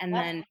thing. And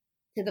Yep. then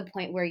to the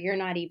point where you're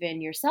not even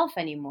yourself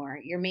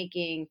anymore. You're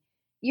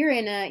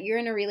in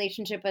a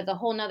relationship with a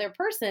whole nother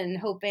person,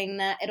 hoping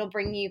that it'll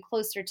bring you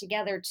closer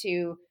together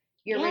to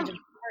your Yeah. original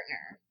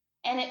partner.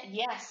 And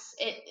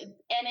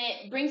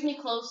it brings me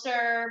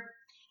closer.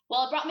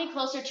 Well, it brought me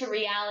closer to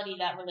reality,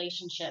 that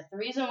relationship. The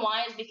reason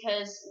why is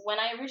because when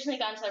I originally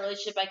got into that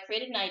relationship, I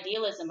created an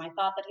idealism. I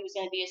thought that he was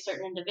going to be a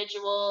certain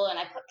individual, and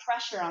I put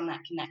pressure on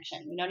that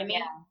connection. You know what I mean?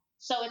 Yeah.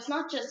 So it's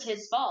not just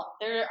his fault.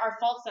 There are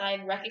faults that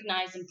I've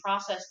recognized and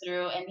processed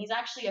through, and he's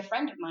actually a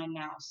friend of mine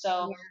now.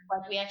 So, Yeah.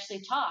 like, we actually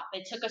talk.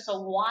 It took us a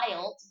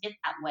while to get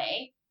that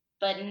way,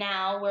 but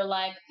now we're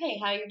like, hey,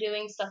 how you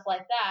doing? Stuff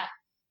like that.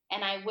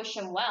 And I wish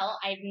him well.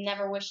 I've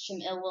never wished him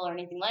ill will or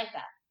anything like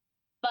that.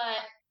 But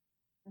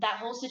that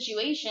whole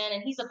situation,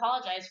 and he's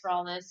apologized for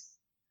all this,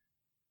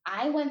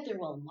 I went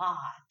through a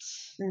lot.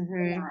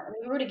 Mm-hmm.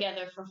 We were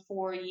together for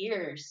 4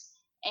 years,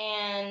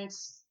 and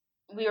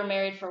we were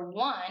married for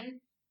one.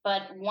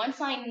 But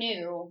once I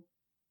knew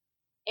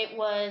it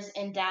was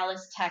in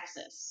Dallas,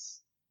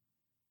 Texas,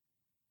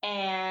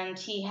 and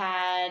he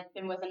had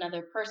been with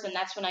another person,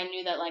 that's when I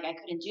knew that like I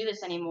couldn't do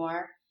this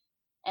anymore.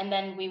 And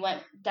then we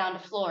went down to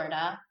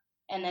Florida,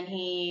 and then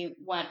he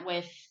went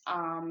with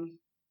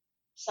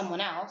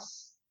someone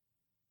else.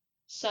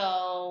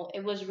 So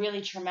it was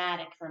really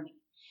traumatic for me,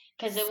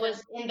 because it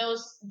was in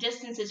those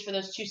distances for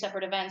those two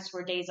separate events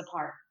were days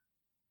apart.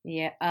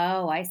 Yeah.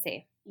 Oh, I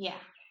see. Yeah.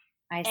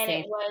 I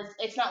And see.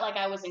 it's not like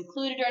I was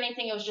included or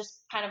anything. It was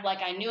just kind of like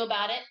I knew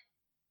about it,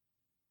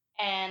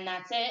 and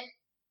that's it.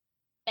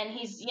 And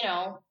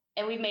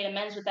and we've made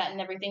amends with that and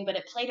everything, but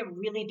it played a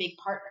really big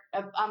part.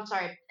 I'm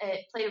sorry,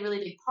 it played a really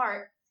big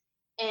part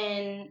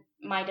in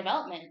my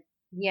development. And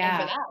for Yeah.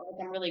 that,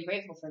 like, I'm really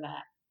grateful for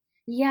that.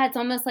 Yeah, it's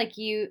almost like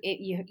the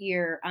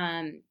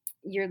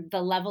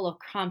level of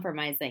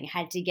compromising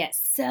had to get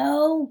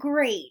so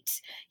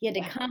great. You had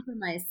to Yeah.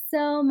 compromise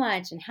so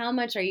much, and how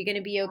much are you going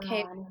to be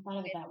okay I never thought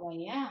of it that way.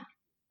 Yeah.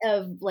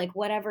 of like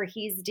whatever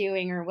he's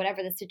doing or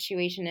whatever the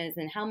situation is,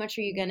 and how much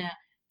are you gonna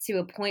to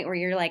a point where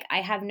you're like,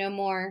 I have no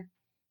more.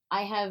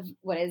 I have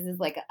what is this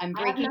like? I'm I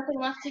have breaking. nothing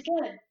left to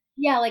give.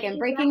 Yeah, like I'm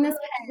breaking Exactly this.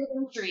 like the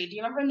Giving Tree. Do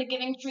you remember in the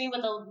Giving Tree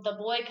when the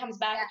boy comes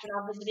back Yeah, after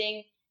not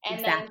visiting, and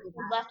then exactly he's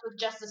that. left with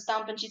just a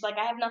stump, and she's like,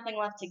 I have nothing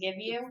left to give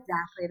you?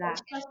 Exactly It's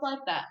that. just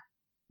like that.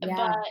 Yeah.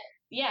 But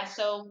yeah,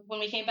 so when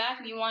we came back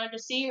and you wanted to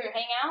see or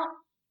hang out,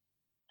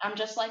 I'm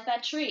just like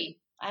that tree.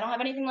 I don't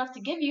have anything left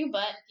to give you,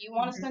 but if you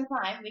want to spend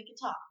time, we can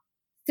talk.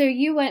 So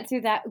you went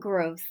through that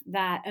growth,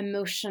 that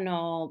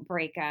emotional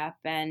breakup,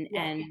 and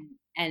Yeah.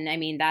 And I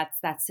mean, that's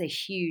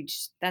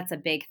a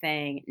big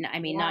thing. I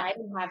mean, Yeah, not I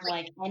didn't have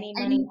like like any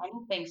money, any.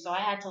 anything. So I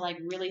had to like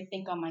really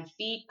think on my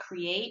feet,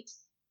 create,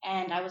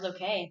 and I was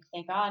okay.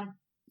 Thank God.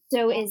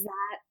 So Yeah. is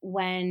that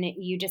when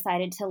you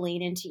decided to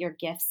lean into your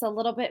gifts a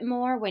little bit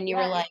more, when you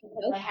were Yes, like,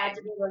 because I had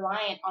to okay, be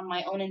reliant on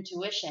my own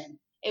intuition.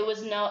 It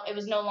was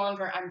no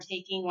longer I'm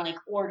taking like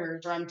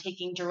orders or I'm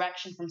taking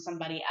direction from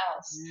somebody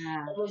else.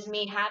 yeah, It was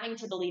me having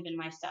to believe in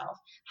myself,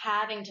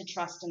 having to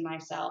trust in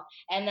myself.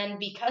 And then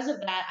because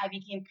of that, I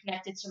became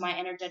connected to my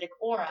energetic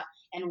aura.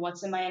 And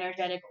what's in my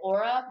energetic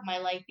aura? My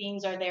light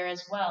beings are there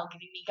as well,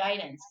 giving me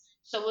guidance.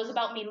 So it was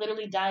about me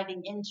literally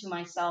diving into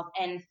myself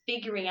and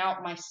figuring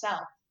out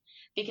myself.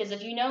 Because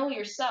if you know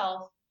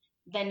yourself,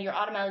 then you're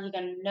automatically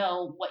going to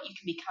know what you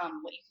can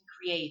become, what you can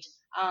create,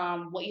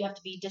 what you have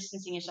to be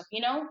distancing yourself.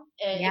 yeah,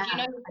 If you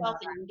know I yourself, love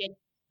then that. you can get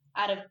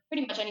out of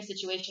pretty much any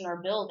situation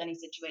or build any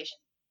situation.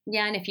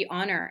 Yeah, and if you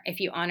honor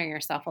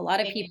yourself, a lot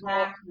of people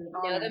Exactly, know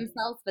honor.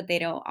 themselves, but they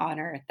don't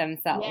honor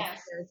themselves.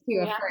 Yes. They're So too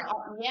we have to,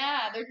 afraid.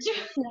 yeah, they're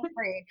too. Too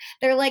afraid.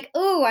 They're like,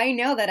 "Oh, I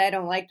know that I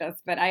don't like this,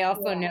 but I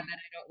also know Yeah, that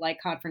I don't like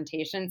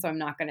confrontation, so I'm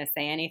not going to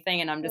say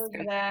anything, and I'm just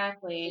going to hate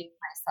exactly.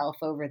 myself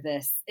over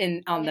this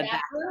in on And the that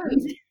back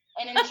hurts. end."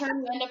 And in turn,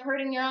 you end up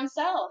hurting your own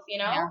self, you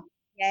Yeah. know?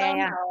 Yeah, So, yeah,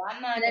 yeah. no,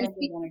 I'm not And I'm going to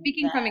give any of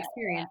speaking from that.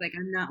 experience, like,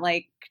 I'm not,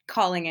 like,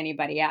 calling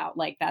anybody out,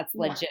 like, that's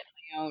No, legit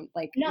my own,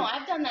 like, no,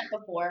 I've done that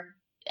before.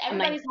 I'm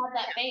like, Everybody's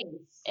had that phase.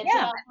 It's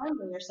yeah, about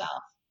finding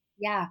yourself.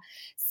 yeah.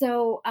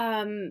 So,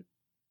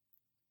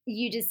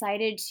 you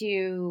decided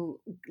to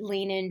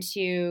lean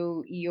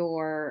into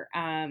your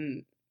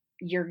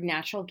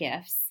natural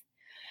gifts,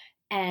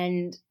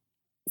 and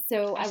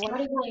so I I wanna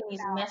started talk getting these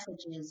about.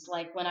 messages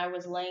like when I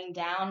was laying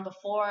down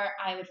before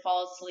I would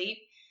fall asleep.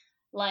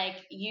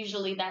 Like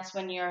usually that's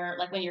when you're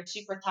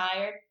super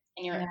tired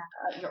and Yeah.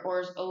 your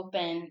aura's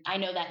open. I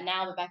know that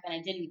now, but back then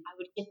I didn't. I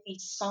would get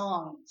these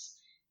songs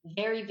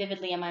very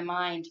vividly in my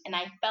mind, and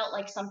I felt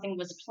like something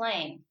was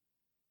playing.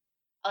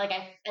 Like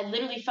I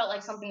literally felt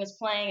like something was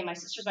playing, and my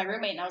sister's my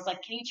roommate, and I was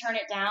like, "Can you turn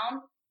it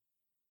down?"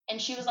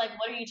 And she was like,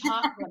 "What are you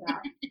talking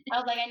about?" I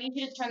was like, "I need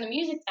you to turn the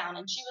music down."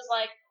 And she was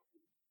like,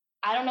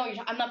 "I don't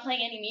know. I'm not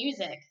playing any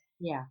music."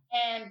 Yeah.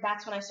 And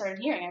that's when I started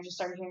hearing. I just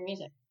started hearing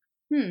music.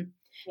 Hmm.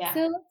 Yeah. So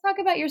let's talk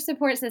about your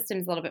support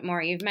systems a little bit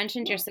more. You've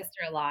mentioned your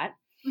sister a lot.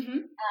 Hmm.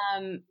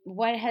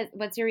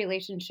 What's your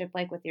relationship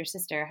like with your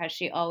sister? Has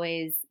she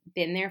always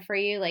been there for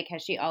you? Like,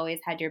 has she always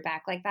had your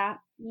back like that?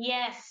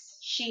 Yes,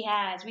 she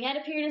has. We had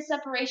a period of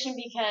separation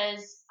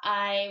because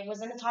I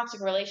was in a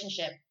toxic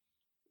relationship.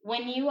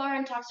 When you are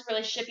in a toxic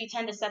relationship, you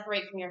tend to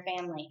separate from your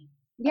family.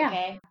 Yeah.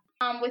 Okay.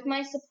 With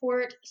my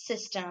support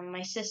system,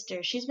 my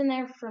sister, she's been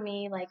there for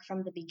me like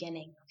from the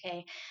beginning.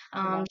 Okay.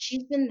 I love.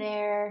 She's been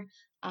there.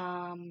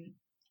 Um,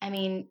 I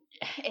mean,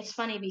 it's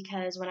funny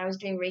because when I was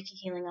doing Reiki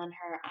healing on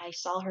her, I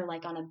saw her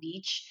like on a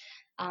beach.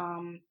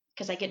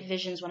 Because I get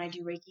visions when I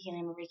do Reiki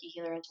healing. I'm a Reiki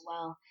healer as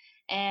well.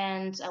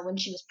 And when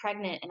she was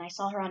pregnant, and I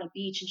saw her on a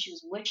beach, and she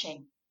was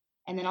wishing.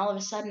 And then all of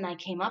a sudden, I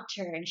came up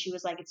to her, and she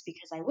was like, "It's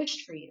because I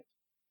wished for you."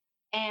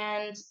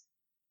 And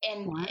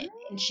and What?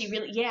 and she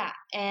really, yeah,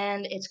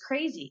 and it's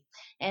crazy.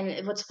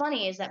 And what's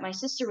funny is that my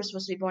sister was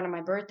supposed to be born on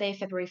my birthday,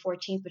 February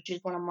 14th, but she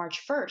was born on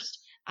March 1st.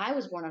 I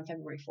was born on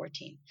February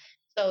 14th.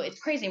 So it's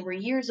crazy. We're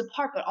years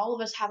apart, but all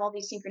of us have all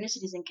these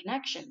synchronicities and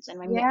connections. And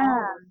all Yeah. of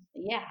us,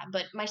 yeah.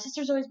 But my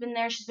sister's always been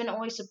there. She's been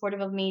always supportive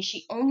of me.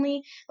 The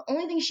only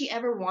thing she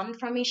ever wanted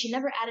from me, she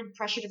never added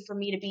pressure for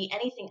me to be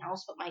anything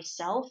else but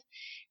myself.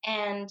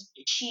 And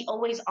she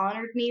always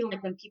honored me,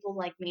 like when people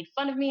like made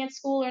fun of me at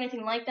school or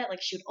anything like that.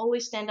 Like she would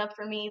always stand up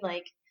for me.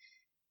 Like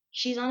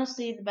she's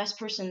honestly the best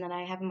person that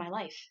I have in my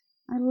life.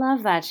 I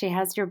love that she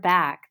has your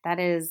back. Yeah,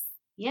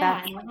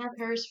 That's and I have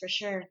hers for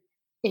sure.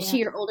 is Yeah. she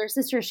your older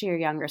sister or is she your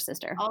younger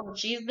sister? Oh,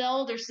 she's the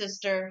older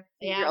sister.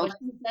 She's Yeah, your what older.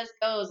 she says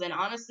goes. And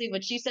honestly,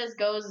 what she says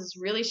goes is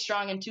really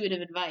strong,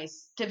 intuitive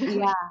advice. Typically,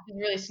 Yeah. she's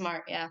really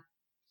smart. Yeah.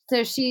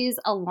 So she's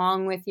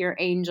along with your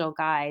angel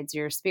guides,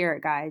 your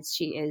spirit guides.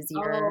 She is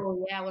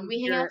Oh, yeah. When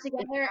we hang out your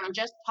together and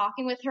just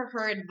talking with her,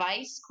 her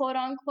advice, quote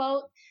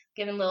unquote,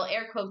 giving little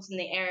air quotes in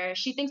the air,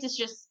 she thinks it's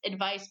just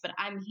advice, but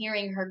I'm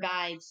hearing her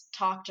guides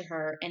talk to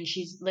her and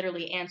she's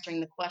literally answering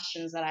the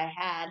questions that I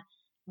had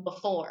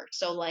before.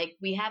 So, like,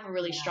 we have a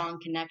really yeah. strong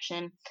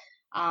connection.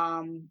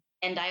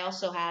 And I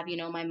also have,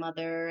 my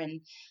mother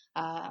and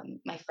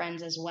my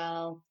friends as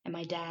well, and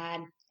my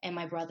dad and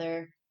my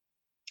brother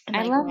and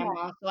I my love that.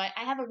 grandma. So I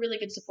have a really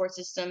good support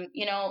system.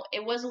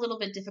 It was a little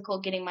bit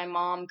difficult getting my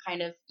mom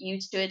kind of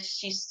used to it.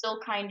 She's still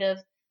kind of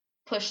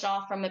pushed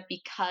off from it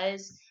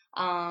because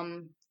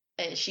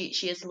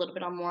she is a little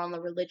bit more on the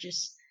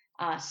religious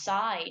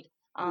side.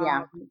 Um,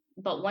 Yeah.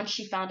 but once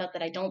she found out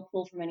that I don't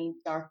pull from any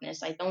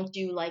darkness, I don't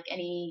do like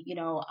any,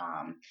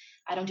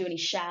 I don't do any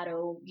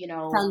shadow,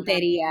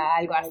 Santería,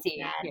 magic algo like así.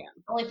 that. Yeah.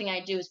 The only thing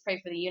I do is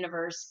pray for the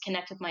universe,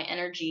 connect with my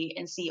energy,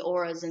 and see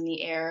auras in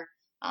the air.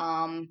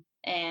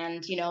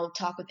 And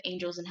talk with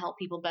angels and help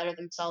people better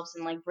themselves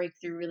and like break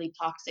through really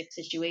toxic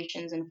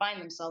situations and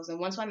find themselves. And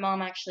once my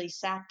mom actually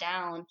sat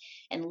down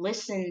and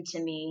listened to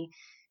me,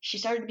 she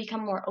started to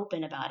become more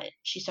open about it.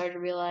 She started to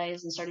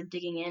realize and started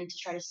digging in to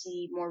try to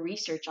see more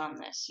research on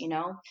this,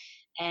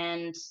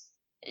 and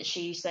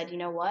she said, you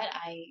know what,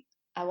 I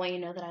want you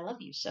to know that I love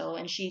you. So,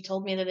 and she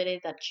told me the other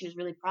day that she was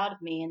really proud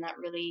of me, and that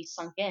really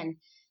sunk in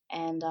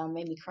and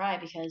made me cry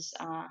because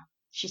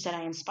she said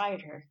I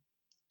inspired her.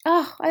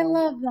 Oh, I Um,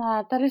 love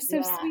that. That is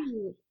so yeah,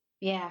 sweet.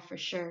 yeah, for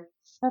sure.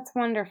 That's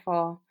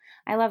wonderful.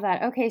 I love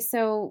that. Okay,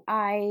 so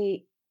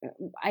I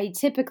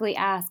typically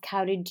ask,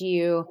 how did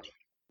you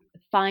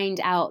find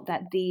out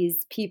that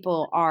these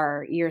people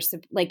are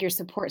like your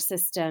support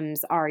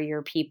systems are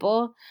your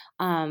people?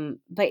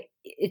 But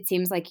it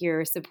seems like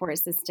your support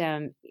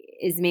system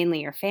is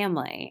mainly your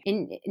family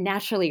and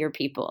naturally your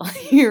people.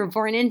 You're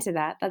born into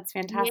that. That's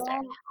Yeah, fantastic.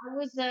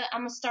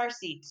 I'm a star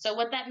seed. So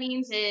what that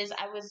means is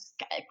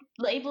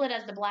label it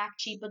as the black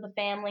sheep of the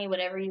family,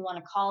 whatever you want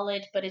to call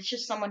it, but it's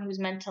just someone who's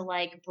meant to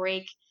like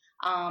break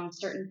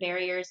certain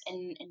barriers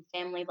in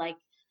family, like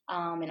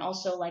and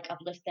also like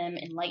uplift them,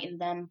 enlighten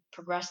them,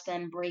 progress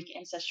them, break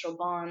ancestral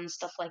bonds,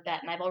 stuff like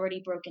that. And I've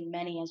already broken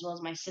many, as well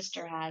as my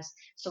sister has.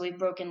 So we've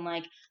broken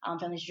like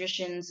family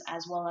traditions,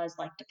 as well as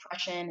like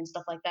depression and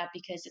stuff like that,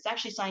 because it's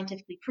actually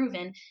scientifically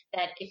proven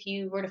that if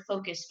you were to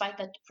focus, fight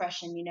that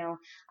depression,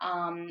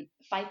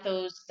 fight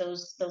those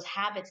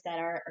habits that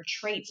are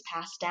traits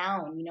passed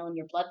down, in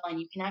your bloodline.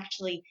 You can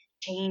actually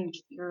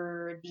change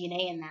your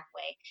DNA in that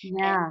way,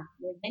 and Yeah,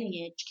 your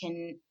lineage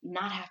can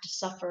not have to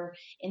suffer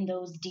in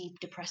those deep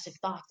depressive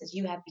thoughts as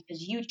you have,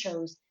 because you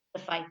chose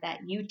to fight that,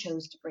 you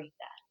chose to break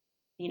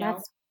that,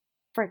 that's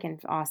freaking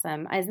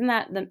awesome. Isn't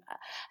that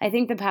I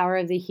think the power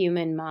of the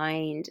human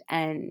mind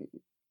and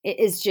it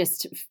is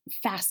just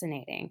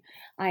fascinating.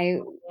 I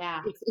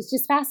Yeah. it's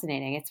just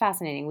fascinating. It's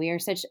fascinating. We are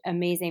such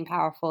amazing,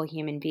 powerful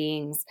human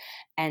beings,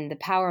 and the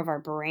power of our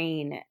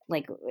brain,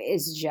 like,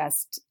 is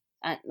just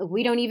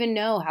we don't even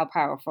know how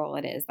powerful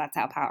it is. That's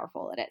how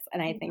powerful it is,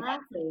 and I think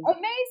Exactly. that's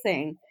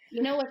amazing.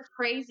 You know what's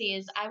crazy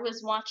is I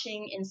was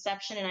watching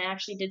Inception, and I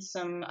actually did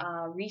some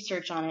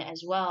research on it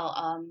as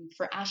well,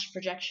 for astral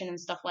projection and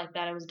stuff like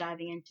that. I was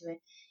diving into it.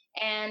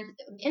 And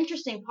the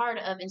interesting part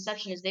of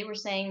Inception is they were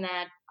saying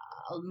that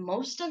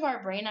most of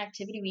our brain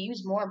activity, we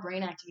use more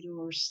brain activity when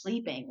we're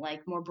sleeping,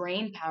 like more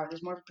brain power.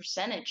 There's more of a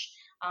percentage,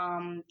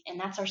 and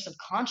that's our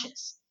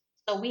subconscious.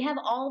 So we have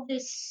all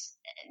this,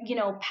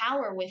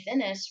 power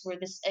within us, where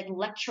this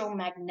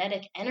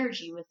electromagnetic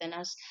energy within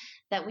us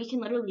that we can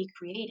literally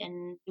create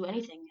and do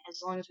anything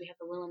as long as we have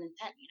the will and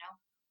intent.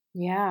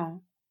 Yeah,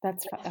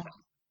 that's Yeah.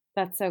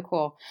 that's so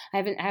cool.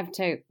 I have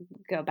to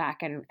go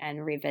back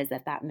and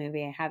revisit that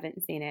movie. I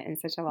haven't seen it in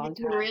such a long It's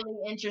time.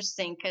 really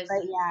interesting because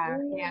But yeah,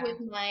 seeing it yeah. with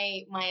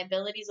my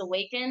abilities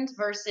awakened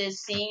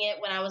versus seeing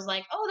it when I was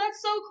like, oh,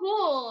 that's so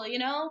cool,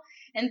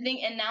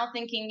 and now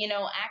thinking,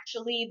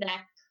 actually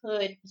that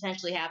could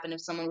potentially happen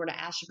if someone were to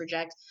astral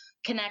project,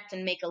 connect,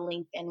 and make a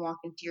link and walk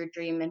into your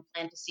dream and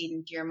plant a seed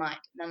into your mind.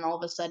 And then all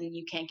of a sudden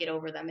you can't get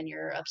over them and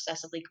you're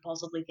obsessively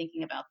compulsively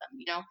thinking about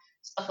them,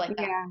 stuff like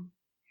that. Yeah.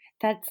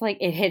 That's like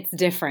it hits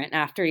different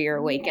after your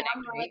Yeah, awakening,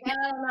 I'm like, right?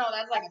 I don't know,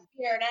 that's like a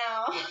fear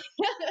now.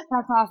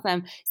 That's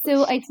awesome.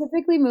 So I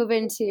typically move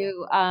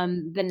into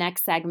the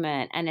next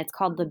segment, and it's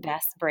called the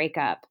best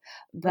breakup.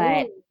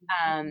 But Ooh.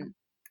 um,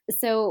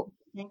 so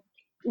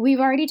we've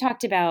already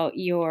talked about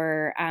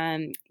your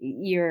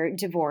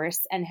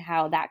divorce and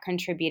how that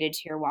contributed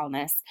to your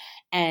wellness,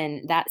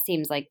 and that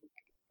seems like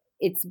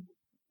it's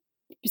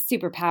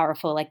super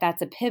powerful. Like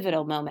that's a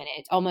pivotal moment.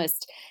 It's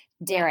almost,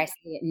 Yeah. dare I say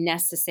it,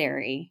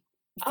 necessary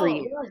for Oh,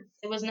 you. it was.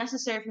 It was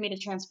necessary for me to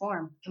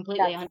transform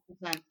completely, That's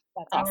 100%.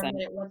 that's I don't awesome.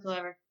 regret it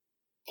whatsoever.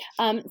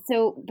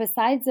 So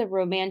besides a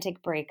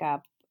romantic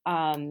breakup,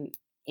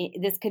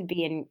 this could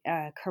be in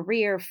a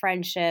career,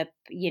 friendship,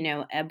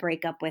 a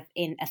breakup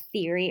within a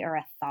theory or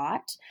a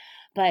thought.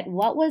 But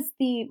what was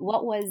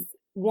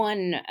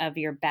one of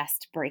your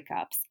best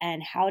breakups,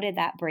 and how did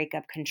that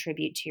breakup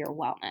contribute to your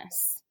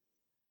wellness?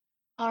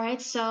 All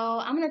right, so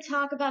I'm gonna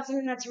talk about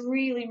something that's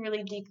really,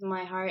 really deep in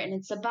my heart, and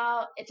it's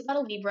about a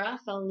Libra,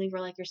 fellow Libra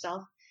like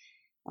yourself.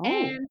 Oh,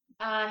 And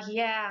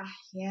yeah,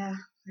 yeah,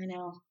 I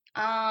know.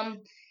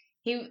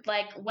 He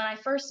like when I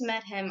first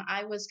met him,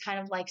 I was kind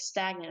of like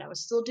stagnant. I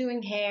was still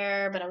doing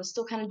hair, but I was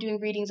still kind of doing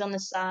readings on the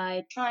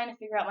side, trying to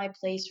figure out my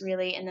place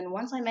really. And then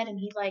once I met him,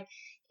 he like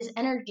his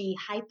energy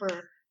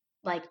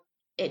like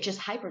it just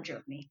hyper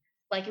drove me.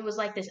 Like it was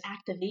like this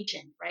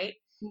activation, right?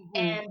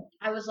 hmm, And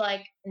I was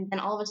like, and then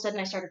all of a sudden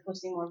I started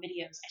posting more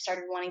videos. I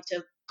started wanting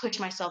to push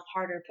myself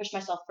harder, push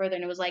myself further,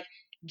 and it was like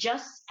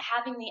just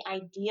having the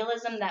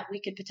idealism that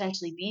we could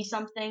potentially be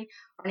something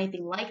or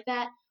anything like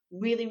that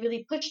really,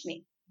 really pushed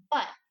me.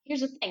 But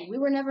here's the thing, we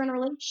were never in a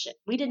relationship.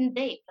 We didn't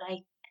date, but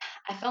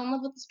I fell in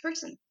love with this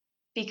person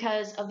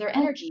because of their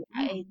oh, energy.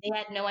 They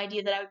had no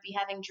idea that I would be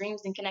having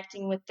dreams and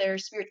connecting with their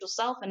spiritual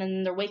self, and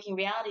in their waking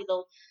reality,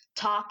 they'll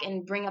talk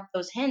and bring up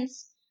those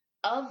hints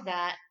of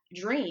that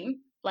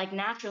dream, like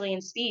naturally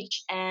in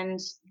speech, and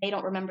they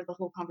don't remember the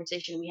whole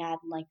conversation we had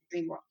in like the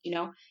dream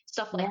world,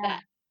 stuff like yeah,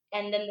 that.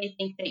 And then they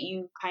think that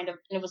you kind of,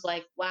 and it was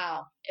like,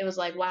 wow. It was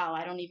like, wow,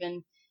 I don't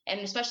even. And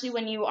especially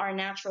when you are a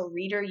natural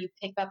reader, you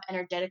pick up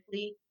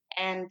energetically,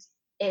 and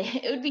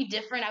it would be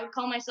different. I would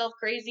call myself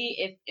crazy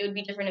if it would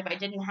be different if I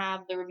didn't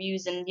have the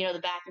reviews and, the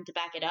backing to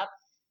back it up.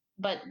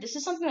 But this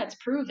is something that's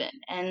proven.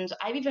 And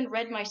I've even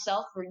read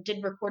myself or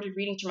did recorded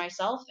reading to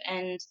myself,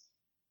 and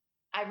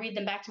I read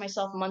them back to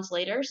myself months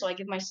later. So I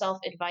give myself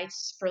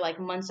advice for like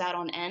months out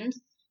on end.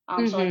 So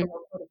like Mm-hmm.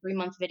 I'll record a 3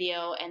 month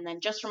video and then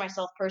just for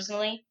myself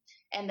personally,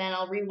 and then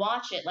I'll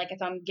rewatch it like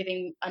if I'm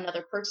giving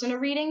another person a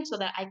reading so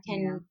that I Yeah.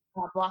 can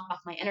block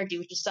off my energy,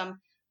 which is some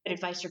good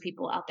advice for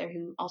people out there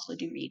who also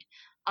do read.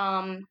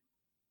 Um,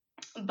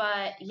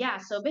 but yeah,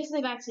 so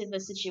basically back to the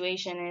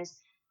situation is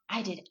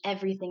I did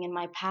everything in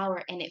my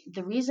power, and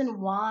the reason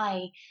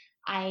why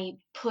I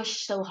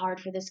pushed so hard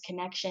for this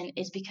connection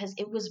is because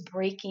it was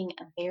breaking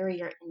a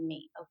barrier in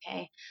me.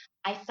 Okay,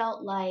 I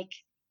felt like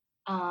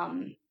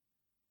um,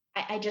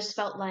 I just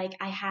felt like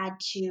I had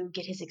to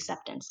get his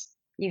acceptance.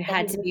 You That he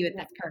had to be with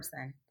was this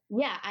person.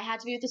 Yeah, I had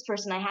to be with this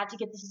person. I had to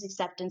get this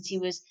acceptance. He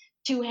was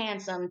too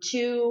handsome,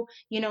 too,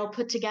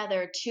 put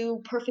together,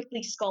 too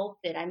perfectly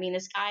sculpted. I mean,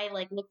 this guy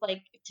like looked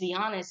like, to be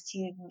honest,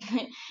 he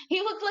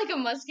he looked like a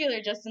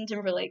muscular Justin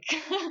Timberlake.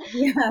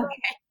 Yeah.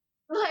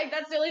 Like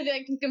that's the only thing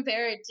I can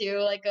compare it to.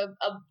 Like a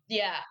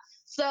yeah.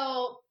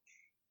 So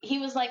he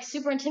was like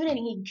super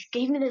intimidating. He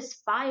gave me this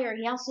fire.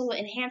 He also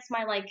enhanced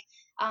my like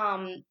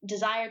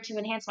desire to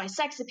enhance my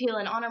sex appeal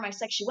and honor my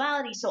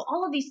sexuality. So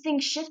all of these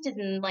things shifted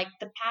in like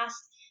the past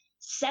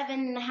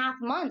 7.5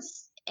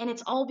 months. And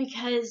it's all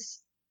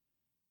because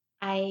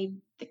I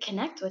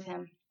connect with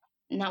him.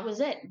 And that was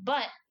it.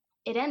 But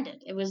it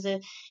ended.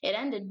 It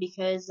ended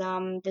because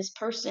this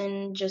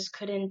person just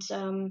couldn't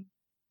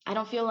I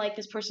don't feel like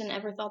this person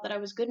ever thought that I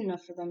was good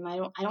enough for them. I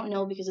don't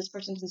know because this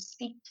person doesn't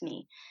speak to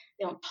me.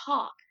 They don't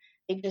talk.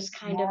 They just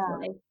kind of Yeah.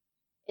 like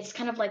it's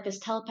kind of like this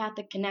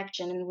telepathic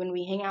connection, and when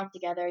we hang out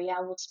together, yeah,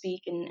 we'll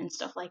speak and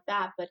stuff like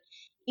that, but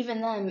even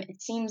then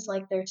it seems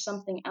like there's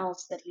something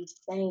else that he's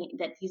saying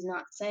that he's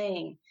not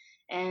saying.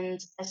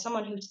 And as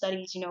someone who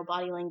studies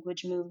body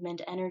language,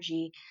 movement,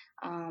 energy,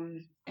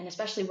 and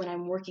especially when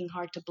I'm working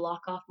hard to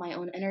block off my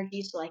own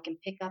energy so I can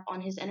pick up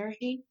on his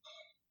energy,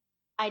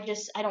 I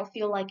don't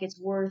feel like it's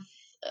worth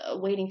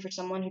waiting for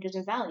someone who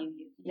doesn't value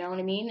you. You know what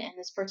I mean? And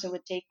this person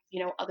would take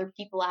other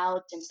people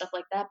out and stuff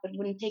like that, but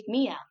wouldn't take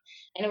me out.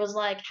 And it was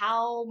like,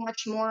 how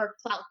much more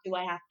clout do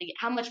I have to get?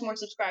 How much more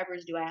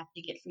subscribers do I have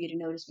to get for you to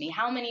notice me?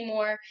 How many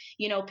more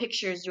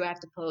pictures do I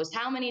have to post?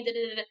 How many? Da,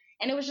 da, da, da.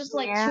 And it was just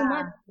like too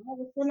much. Yeah. All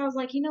of a sudden, I was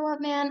like, you know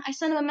what, man? I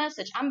sent him a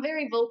message. I'm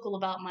very vocal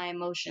about my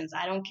emotions.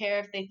 I don't care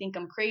if they think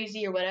I'm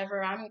crazy or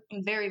whatever. I'm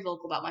very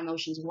vocal about my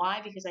emotions. Why?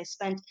 Because I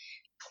spent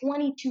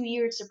 22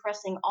 years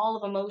suppressing all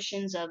of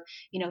emotions of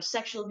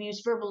sexual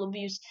abuse, verbal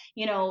abuse,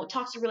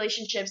 toxic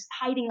relationships,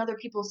 hiding other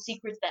people's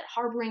secrets, that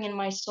harboring in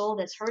my soul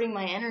that's hurting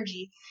my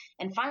energy.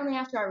 And finally,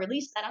 after I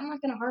released that, I'm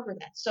not going to harbor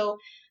that. So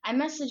I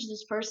messaged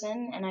this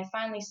person and I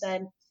finally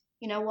said,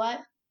 you know what,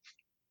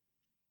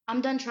 I'm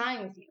done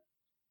trying with you.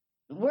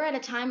 We're at a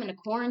time in a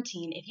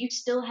quarantine. If you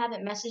still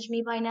haven't messaged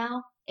me by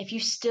now, if you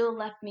still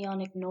left me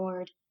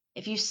unignored,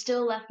 if you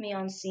still left me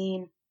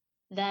unseen,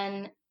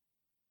 then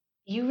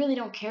you really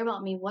don't care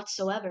about me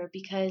whatsoever.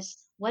 Because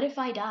what if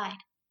I died?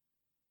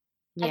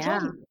 I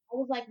told Yeah. him, I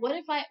was like, what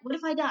if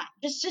I die?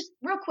 Just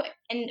real quick.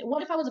 And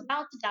what if I was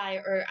about to die,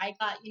 or I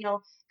got,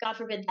 God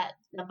forbid, that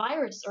the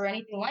virus or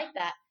anything like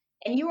that,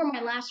 and you were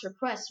my last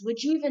request,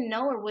 would you even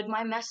know, or would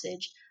my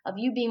message of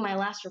you being my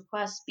last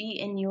request be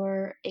in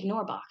your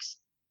ignore box?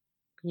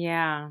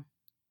 Yeah.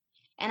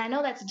 And I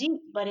know that's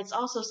deep, but it's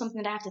also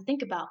something that I have to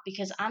think about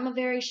because I'm a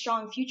very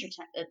strong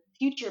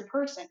future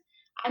person.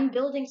 I'm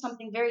building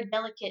something very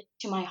delicate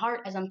to my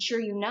heart, as I'm sure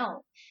you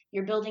know.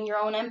 You're building your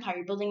own empire.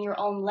 You're building your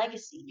own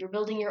legacy. You're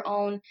building your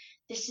own,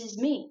 this is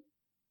me.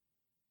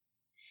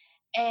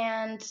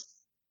 And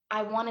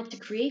I wanted to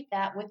create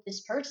that with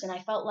this person. I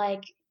felt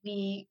like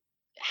we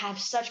have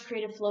such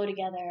creative flow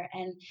together,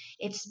 and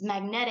it's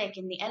magnetic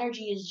and the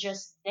energy is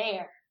just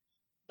there,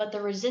 but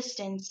the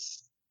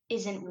resistance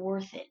isn't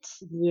worth it.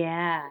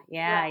 Yeah.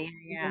 Yeah, Yeah. Yeah. even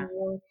Yeah.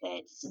 worth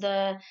it.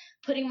 The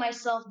putting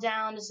myself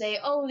down to say,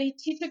 oh, he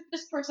took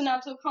this person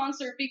out to a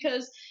concert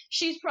because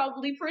she's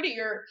probably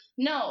prettier.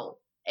 No,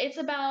 it's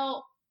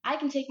about I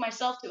can take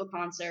myself to a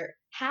concert,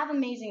 have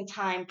amazing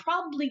time,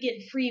 probably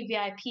get free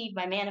VIP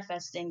by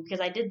manifesting because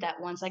I did that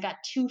once. I got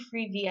 2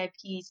 free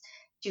VIPs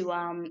to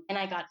and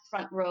I got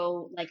front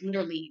row, like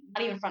literally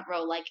not even front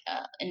row, like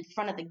in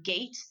front of the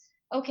gate.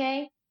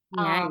 Okay,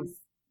 um, Nice.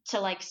 to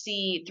like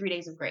see 3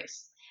 Days of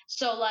Grace.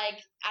 So like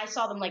I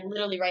saw them like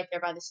literally right there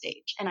by the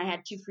stage, and I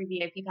had 2 free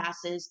VIP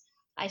passes.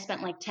 I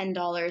spent like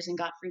 $10 and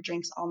got free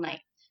drinks all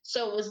night.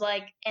 So it was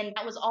like, and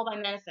that was all by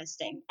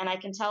manifesting. And I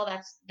can tell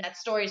that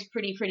story is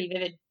pretty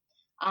vivid.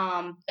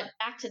 But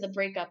back to the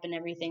breakup and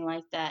everything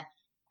like that,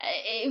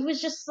 it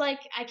was just like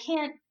I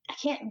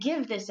can't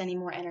give this any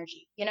more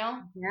energy. Yeah.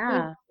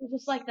 It was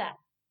just like that.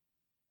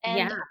 And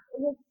Yeah. it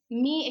was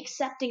me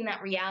accepting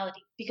that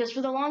reality because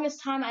for the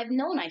longest time I've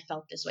known I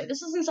felt this way.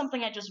 This isn't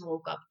something I just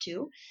woke up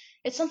to.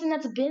 It's something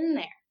that's been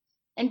there.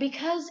 And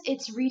because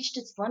it's reached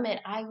its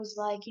limit, I was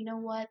like, you know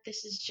what?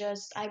 This is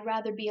just, I'd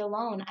rather be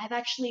alone. I've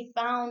actually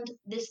found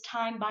this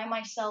time by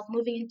myself,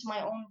 moving into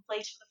my own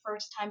place for the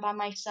first time by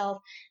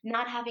myself,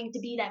 not having to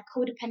be that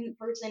codependent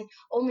person,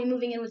 only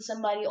moving in with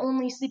somebody,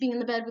 only sleeping in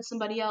the bed with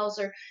somebody else,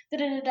 or da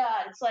da da da.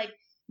 It's like,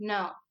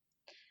 no,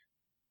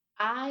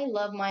 I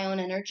love my own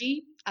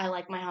energy. I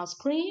like my house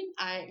clean.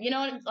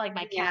 Like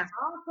my Yeah. cat's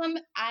awesome.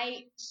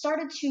 I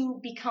started to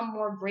become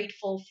more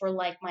grateful for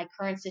like my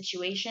current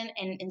situation,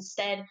 and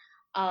instead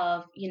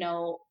of,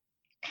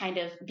 kind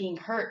of being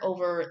hurt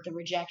over the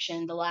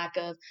rejection, the lack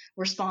of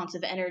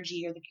responsive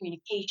energy or the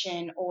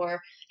communication, or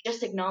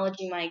just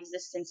acknowledging my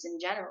existence in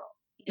general,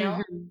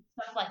 Hmm.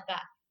 stuff like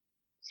that.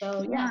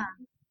 So yeah, Yeah.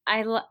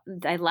 I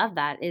love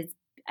that.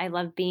 I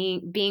love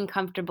being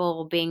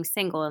comfortable being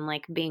single and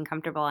like being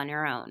comfortable on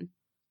your own.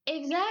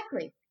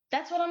 exactly.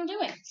 That's what I'm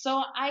doing.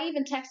 So I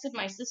even texted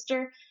my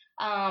sister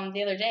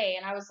the other day,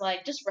 and I was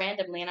like, just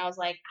randomly, and I was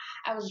like,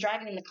 I was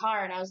driving in the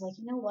car, and I was like,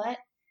 you know what?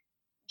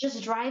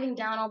 Just driving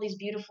down all these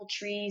beautiful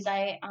trees.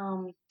 I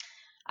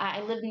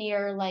live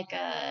near like a,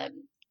 I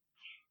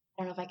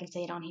don't know if I can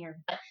say it on here,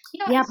 but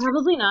Yeah, it's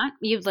probably not.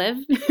 You live.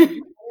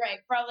 right,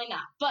 probably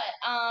not. But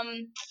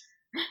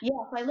yeah,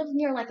 so I live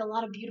near like a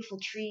lot of beautiful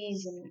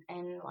trees,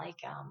 and like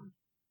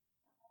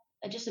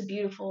just a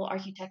beautiful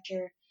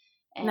architecture,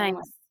 and like,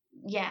 Nice.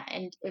 yeah,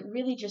 and it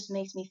really just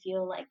makes me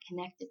feel like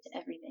connected to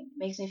everything. It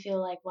makes me feel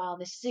like, wow,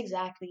 this is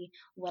exactly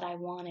what I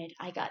wanted.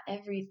 I got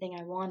everything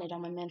I wanted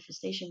on my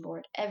manifestation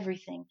board,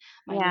 everything.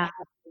 My new Yeah.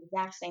 house, the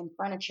exact same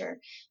furniture.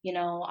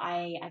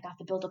 I got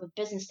to build up a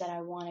business that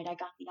I wanted. I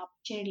got the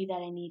opportunity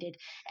that I needed.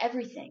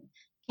 Everything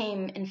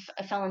came and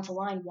fell into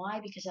line. Why?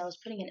 Because I was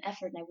putting an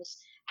effort, and I was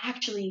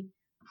actually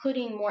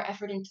putting more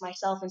effort into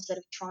myself instead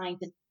of trying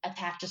to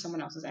attach to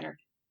someone else's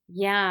energy.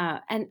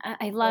 Yeah, and So,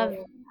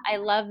 I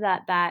love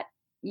that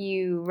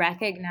you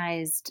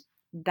recognized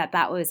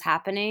that was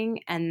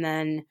happening, and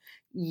then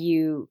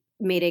you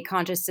made a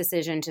conscious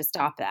decision to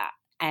stop that,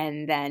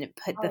 and then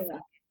put the oh focus yeah.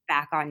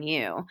 back on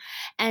you.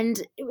 And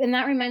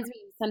that reminds me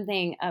of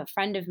something a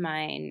friend of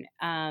mine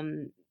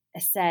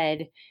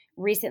said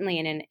recently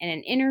in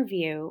an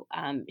interview.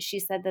 She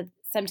said that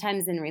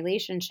sometimes in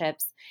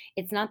relationships,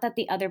 it's not that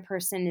the other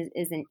person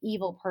is an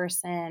evil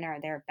person or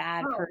they're a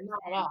bad Oh, person. not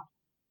at all.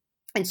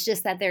 It's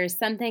just that there's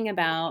something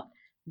about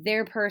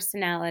their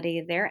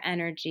personality, their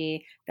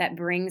energy that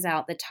brings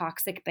out the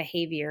toxic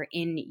behavior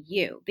in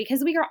you.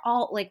 Because we are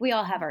all like we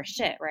all have our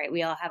shit, right?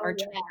 We all have Oh our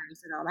yeah.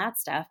 triggers and all that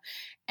stuff.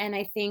 And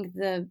I think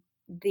the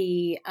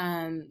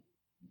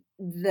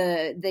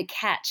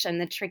catch and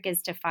the trick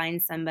is to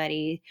find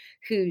somebody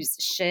whose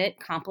shit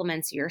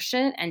complements your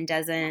shit and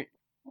doesn't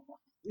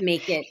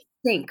make it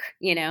stink,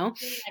 you know?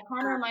 It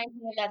kind of reminds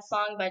me of that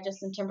song by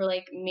Justin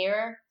Timberlake,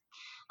 Mirror.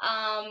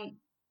 Um,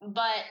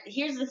 but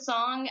here's the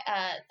song.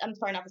 I'm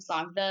sorry, not the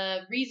song. The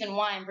reason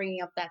why I'm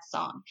bringing up that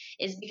song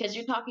is because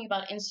you're talking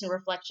about instant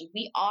reflection.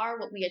 We are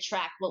what we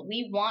attract. What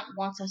we want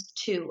wants us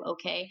to,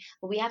 okay?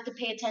 But we have to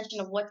pay attention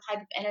of what type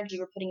of energy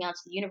we're putting out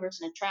to the universe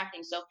and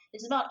attracting. So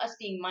it's about us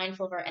being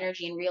mindful of our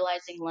energy and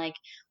realizing, like,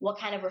 what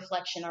kind of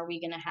reflection are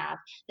we going to have?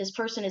 This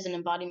person is an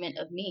embodiment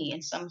of me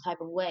in some type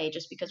of way.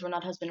 Just because we're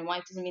not husband and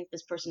wife doesn't mean that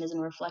this person isn't a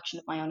reflection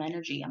of my own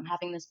energy. I'm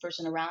having this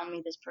person around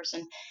me. This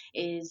person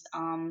is,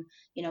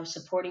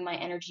 supporting my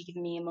energy,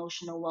 giving me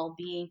emotional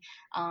well-being.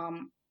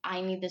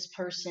 I need this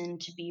person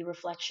to be a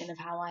reflection of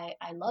how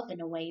I love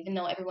in a way. Even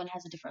though everyone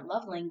has a different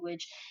love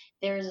language,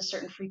 there is a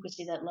certain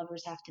frequency that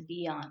lovers have to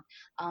be on.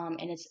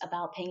 And it's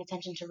about paying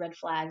attention to red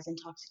flags and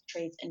toxic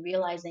traits and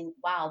realizing,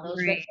 wow, those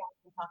red Right. flags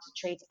and toxic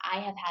traits I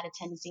have had a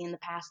tendency in the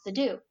past to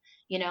do.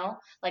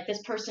 Like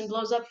this person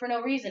blows up for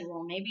no reason.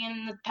 Well, maybe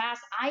in the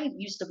past I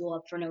used to blow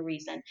up for no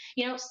reason.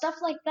 Stuff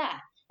like that,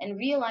 and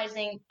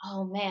realizing,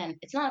 oh man,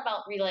 it's not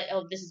about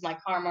oh, this is my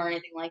karma or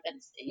anything like that.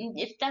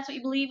 If that's what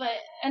you believe, I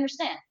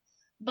understand,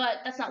 but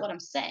that's not what I'm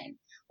saying.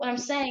 What I'm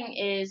saying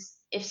is,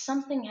 if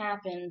something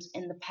happened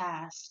in the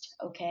past,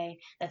 okay,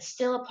 that's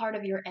still a part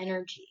of your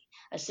energy,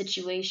 a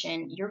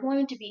situation, you're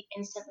going to be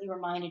instantly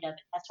reminded of it.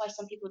 That's why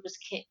some people just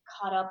get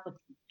caught up with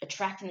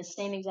attracting the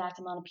same exact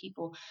amount of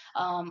people,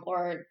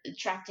 or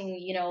attracting,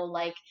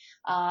 the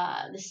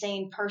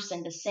same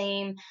person, the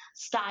same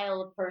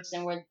style of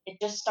person, where it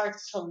just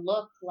starts to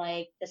look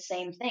like the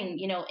same thing.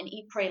 In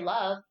Eat, Pray,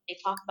 Love, they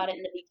talk about it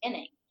in the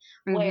beginning,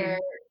 where Hmm.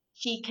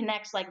 she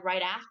connects like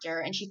right after,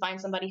 and she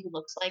finds somebody who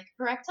looks like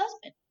her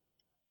ex-husband,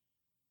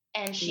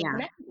 and she Yeah.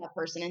 connects with that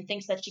person and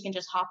thinks that she can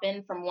just hop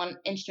in from one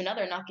inch to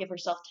another and not give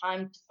herself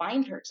time to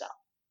find herself.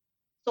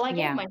 So I gave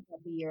Yeah.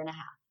 myself a year and a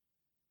half.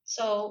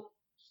 So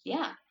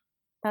yeah.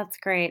 That's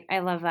great. I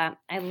love that.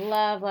 I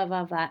love, love,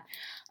 love that.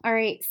 All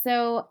right.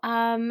 So,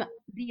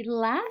 the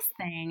last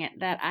thing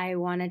that I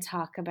want to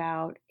talk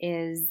about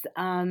is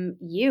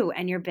you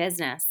and your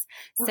business.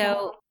 Okay.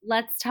 So,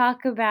 let's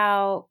talk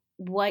about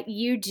what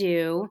you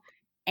do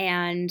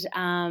and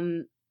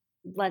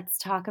let's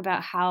talk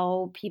about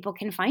how people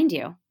can find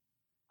you.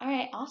 All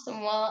right,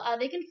 awesome. Well,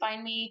 they can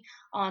find me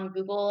on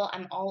Google.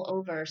 I'm all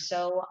over.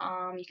 So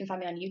you can find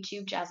me on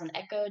YouTube, Jazlyn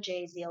Echo,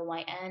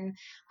 Jazlyn,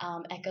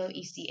 Echo,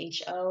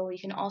 Echo. You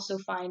can also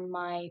find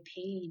my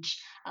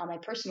page, my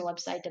personal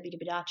website,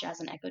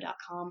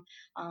 www.jazlynecho.com,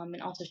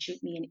 and also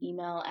shoot me an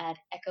email at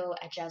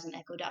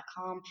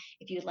echo@jazlynecho.com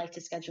if you would like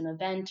to schedule an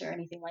event or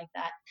anything like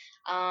that.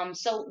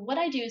 So what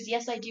I do is,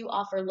 yes, I do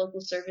offer local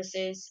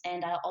services,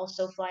 and I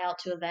also fly out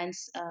to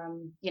events.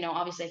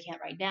 Obviously I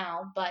can't right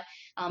now, but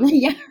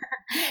Yeah.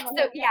 yeah,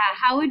 So yeah,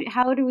 how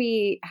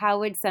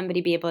would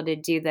somebody be able to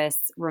do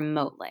this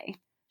remotely?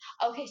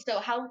 okay, so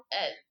how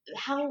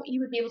you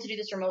would be able to do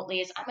this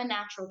remotely is I'm a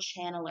natural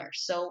channeler.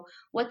 So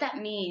what that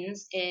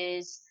means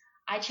is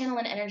I channel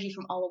in energy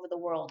from all over the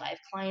world. I have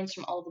clients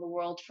from all over the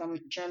world, from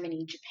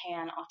Germany,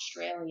 Japan,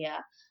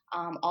 Australia,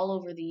 all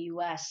over the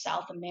U.S.,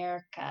 South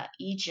America,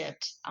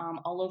 Egypt,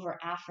 all over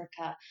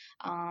Africa,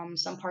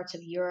 some parts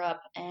of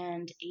Europe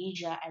and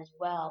Asia as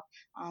well,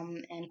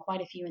 and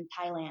quite a few in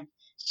Thailand.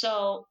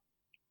 So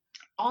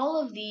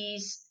all of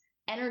these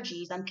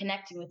energies, I'm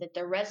connecting with it,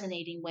 they're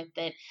resonating with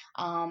it.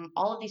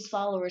 All of these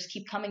followers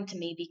keep coming to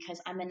me because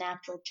I'm a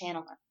natural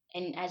channeler.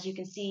 And as you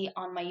can see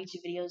on my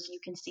YouTube videos, you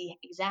can see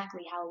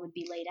exactly how it would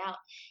be laid out.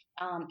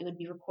 It would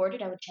be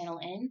recorded. I would channel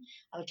in.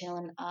 I would channel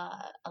in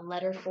a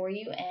letter for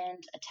you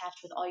and attached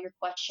with all your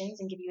questions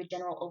and give you a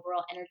general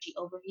overall energy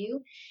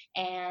overview.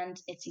 And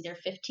it's either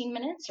 15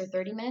 minutes or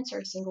 30 minutes or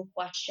a single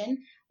question.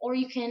 Or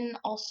you can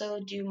also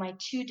do my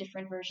two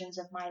different versions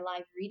of my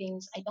live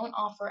readings. I don't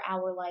offer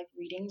hour live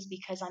readings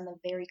because I'm a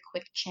very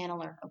quick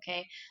channeler,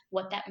 okay?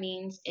 What that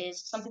means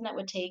is something that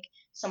would take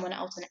someone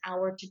else an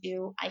hour to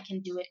do, I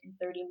can do it in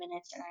 30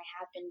 minutes, and I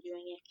have been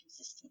doing it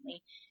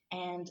consistently.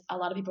 And a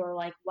lot of people are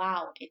like,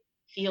 wow, it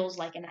feels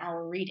like an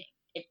hour reading.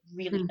 It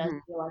really does Hmm.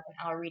 feel like an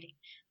hour reading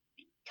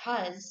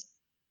because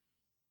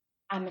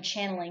I'm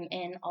channeling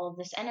in all of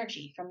this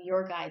energy from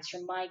your guides,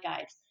 from my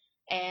guides.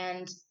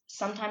 And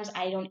sometimes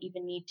I don't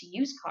even need to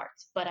use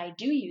cards, but I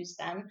do use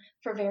them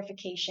for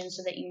verification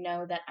so that you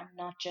know that I'm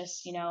not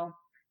just,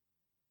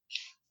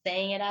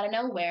 saying it out of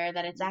nowhere,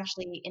 that it's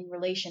actually in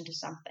relation to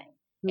something.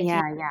 It's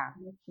Yeah, yeah.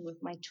 with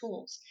my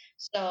tools.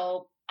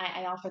 So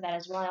I offer that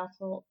as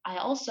well. I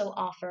also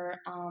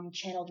offer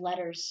channeled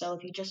letters. So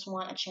if you just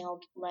want a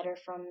channeled letter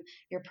from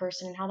your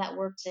person, and how that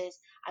works is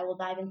I will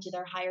dive into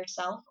their higher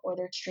self or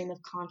their stream of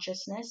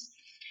consciousness,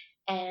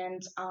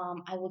 and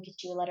I will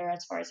get you a letter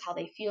as far as how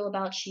they feel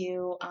about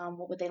you,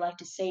 what would they like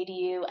to say to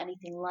you,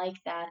 anything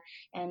like that,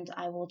 and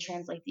I will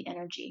translate the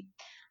energy.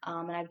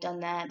 And I've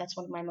done that. That's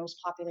one of my most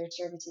popular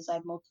services. I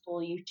have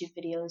multiple YouTube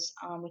videos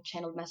with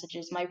channeled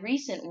messages. My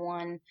recent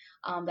one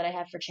that I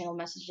have for channeled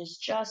messages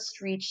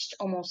just reached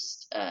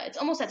it's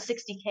almost at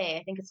 60K.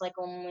 I think it's like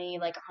only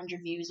like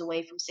 100 views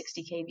away from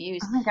 60K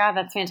views. Oh my God,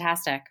 that's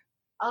fantastic.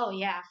 Oh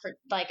yeah, for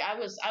like I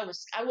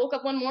woke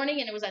up one morning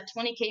and it was at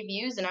 20K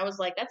views, and I was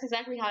like, that's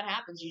exactly how it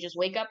happens. You just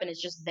wake up and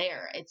it's just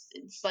there.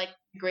 It's like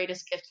the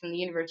greatest gift from the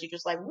universe. You're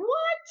just like, what?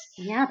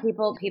 Yeah,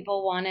 people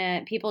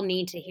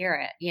need to hear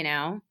it, you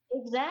know?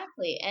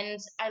 Exactly. And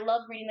I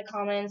love reading the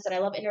comments, and I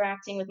love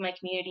interacting with my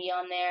community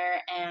on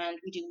there. And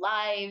we do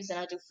lives, and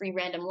I do free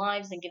random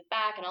lives and give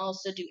back, and I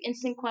also do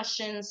instant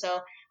questions. So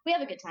we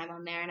have a good time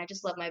on there, and I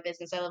just love my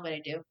business. I love what I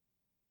do.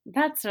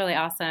 That's really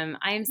awesome.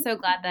 I am so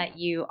glad that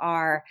you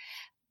are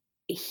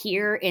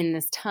here in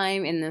this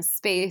time, in this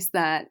space,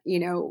 that,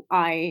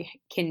 I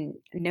can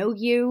know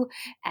you,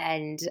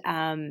 and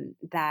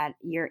that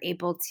you're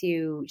able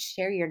to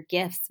share your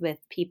gifts with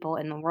people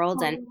in the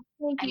world. And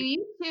Oh, thank you.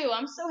 You too.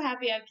 I'm so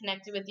happy I've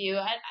connected with you.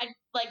 I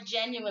like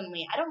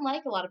genuinely. I don't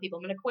like a lot of people.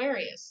 I'm an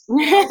Aquarius.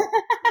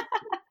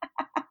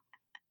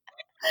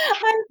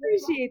 I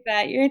appreciate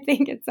that. You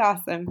think it's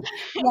awesome.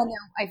 Yeah, no,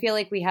 I feel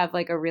like we have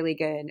a really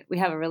good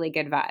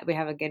vibe. We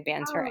have a good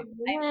banter. Oh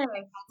yes,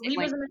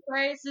 Libras and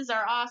Aquariuses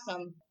are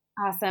awesome.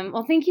 Awesome.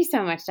 Well, thank you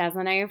so much,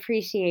 Jaslyn. I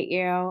appreciate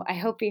you. I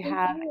hope you Thank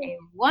have a you.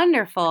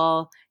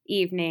 wonderful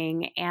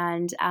evening,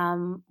 and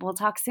we'll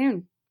talk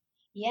soon.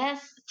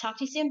 Yes. Talk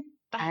to you soon.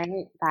 All Bye.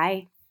 right.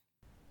 Bye.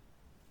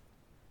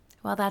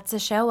 Well, that's the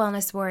show,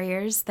 Wellness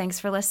Warriors. Thanks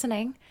for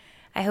listening.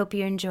 I hope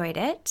you enjoyed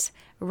it.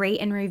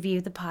 Rate and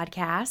review the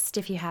podcast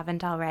if you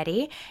haven't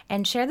already,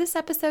 and share this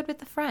episode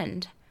with a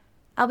friend.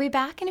 I'll be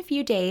back in a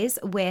few days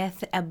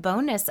with a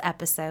bonus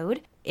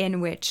episode in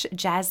which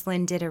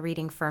Jaslyn did a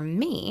reading for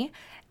me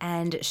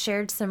and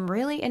shared some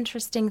really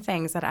interesting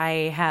things that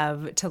I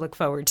have to look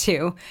forward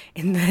to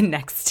in the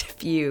next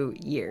few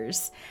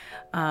years.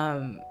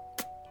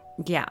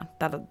 Yeah,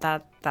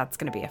 that's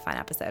going to be a fun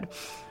episode.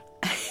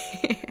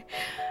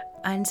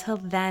 Until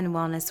then,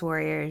 Wellness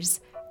Warriors,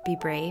 be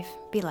brave,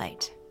 be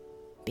light,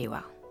 be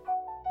well.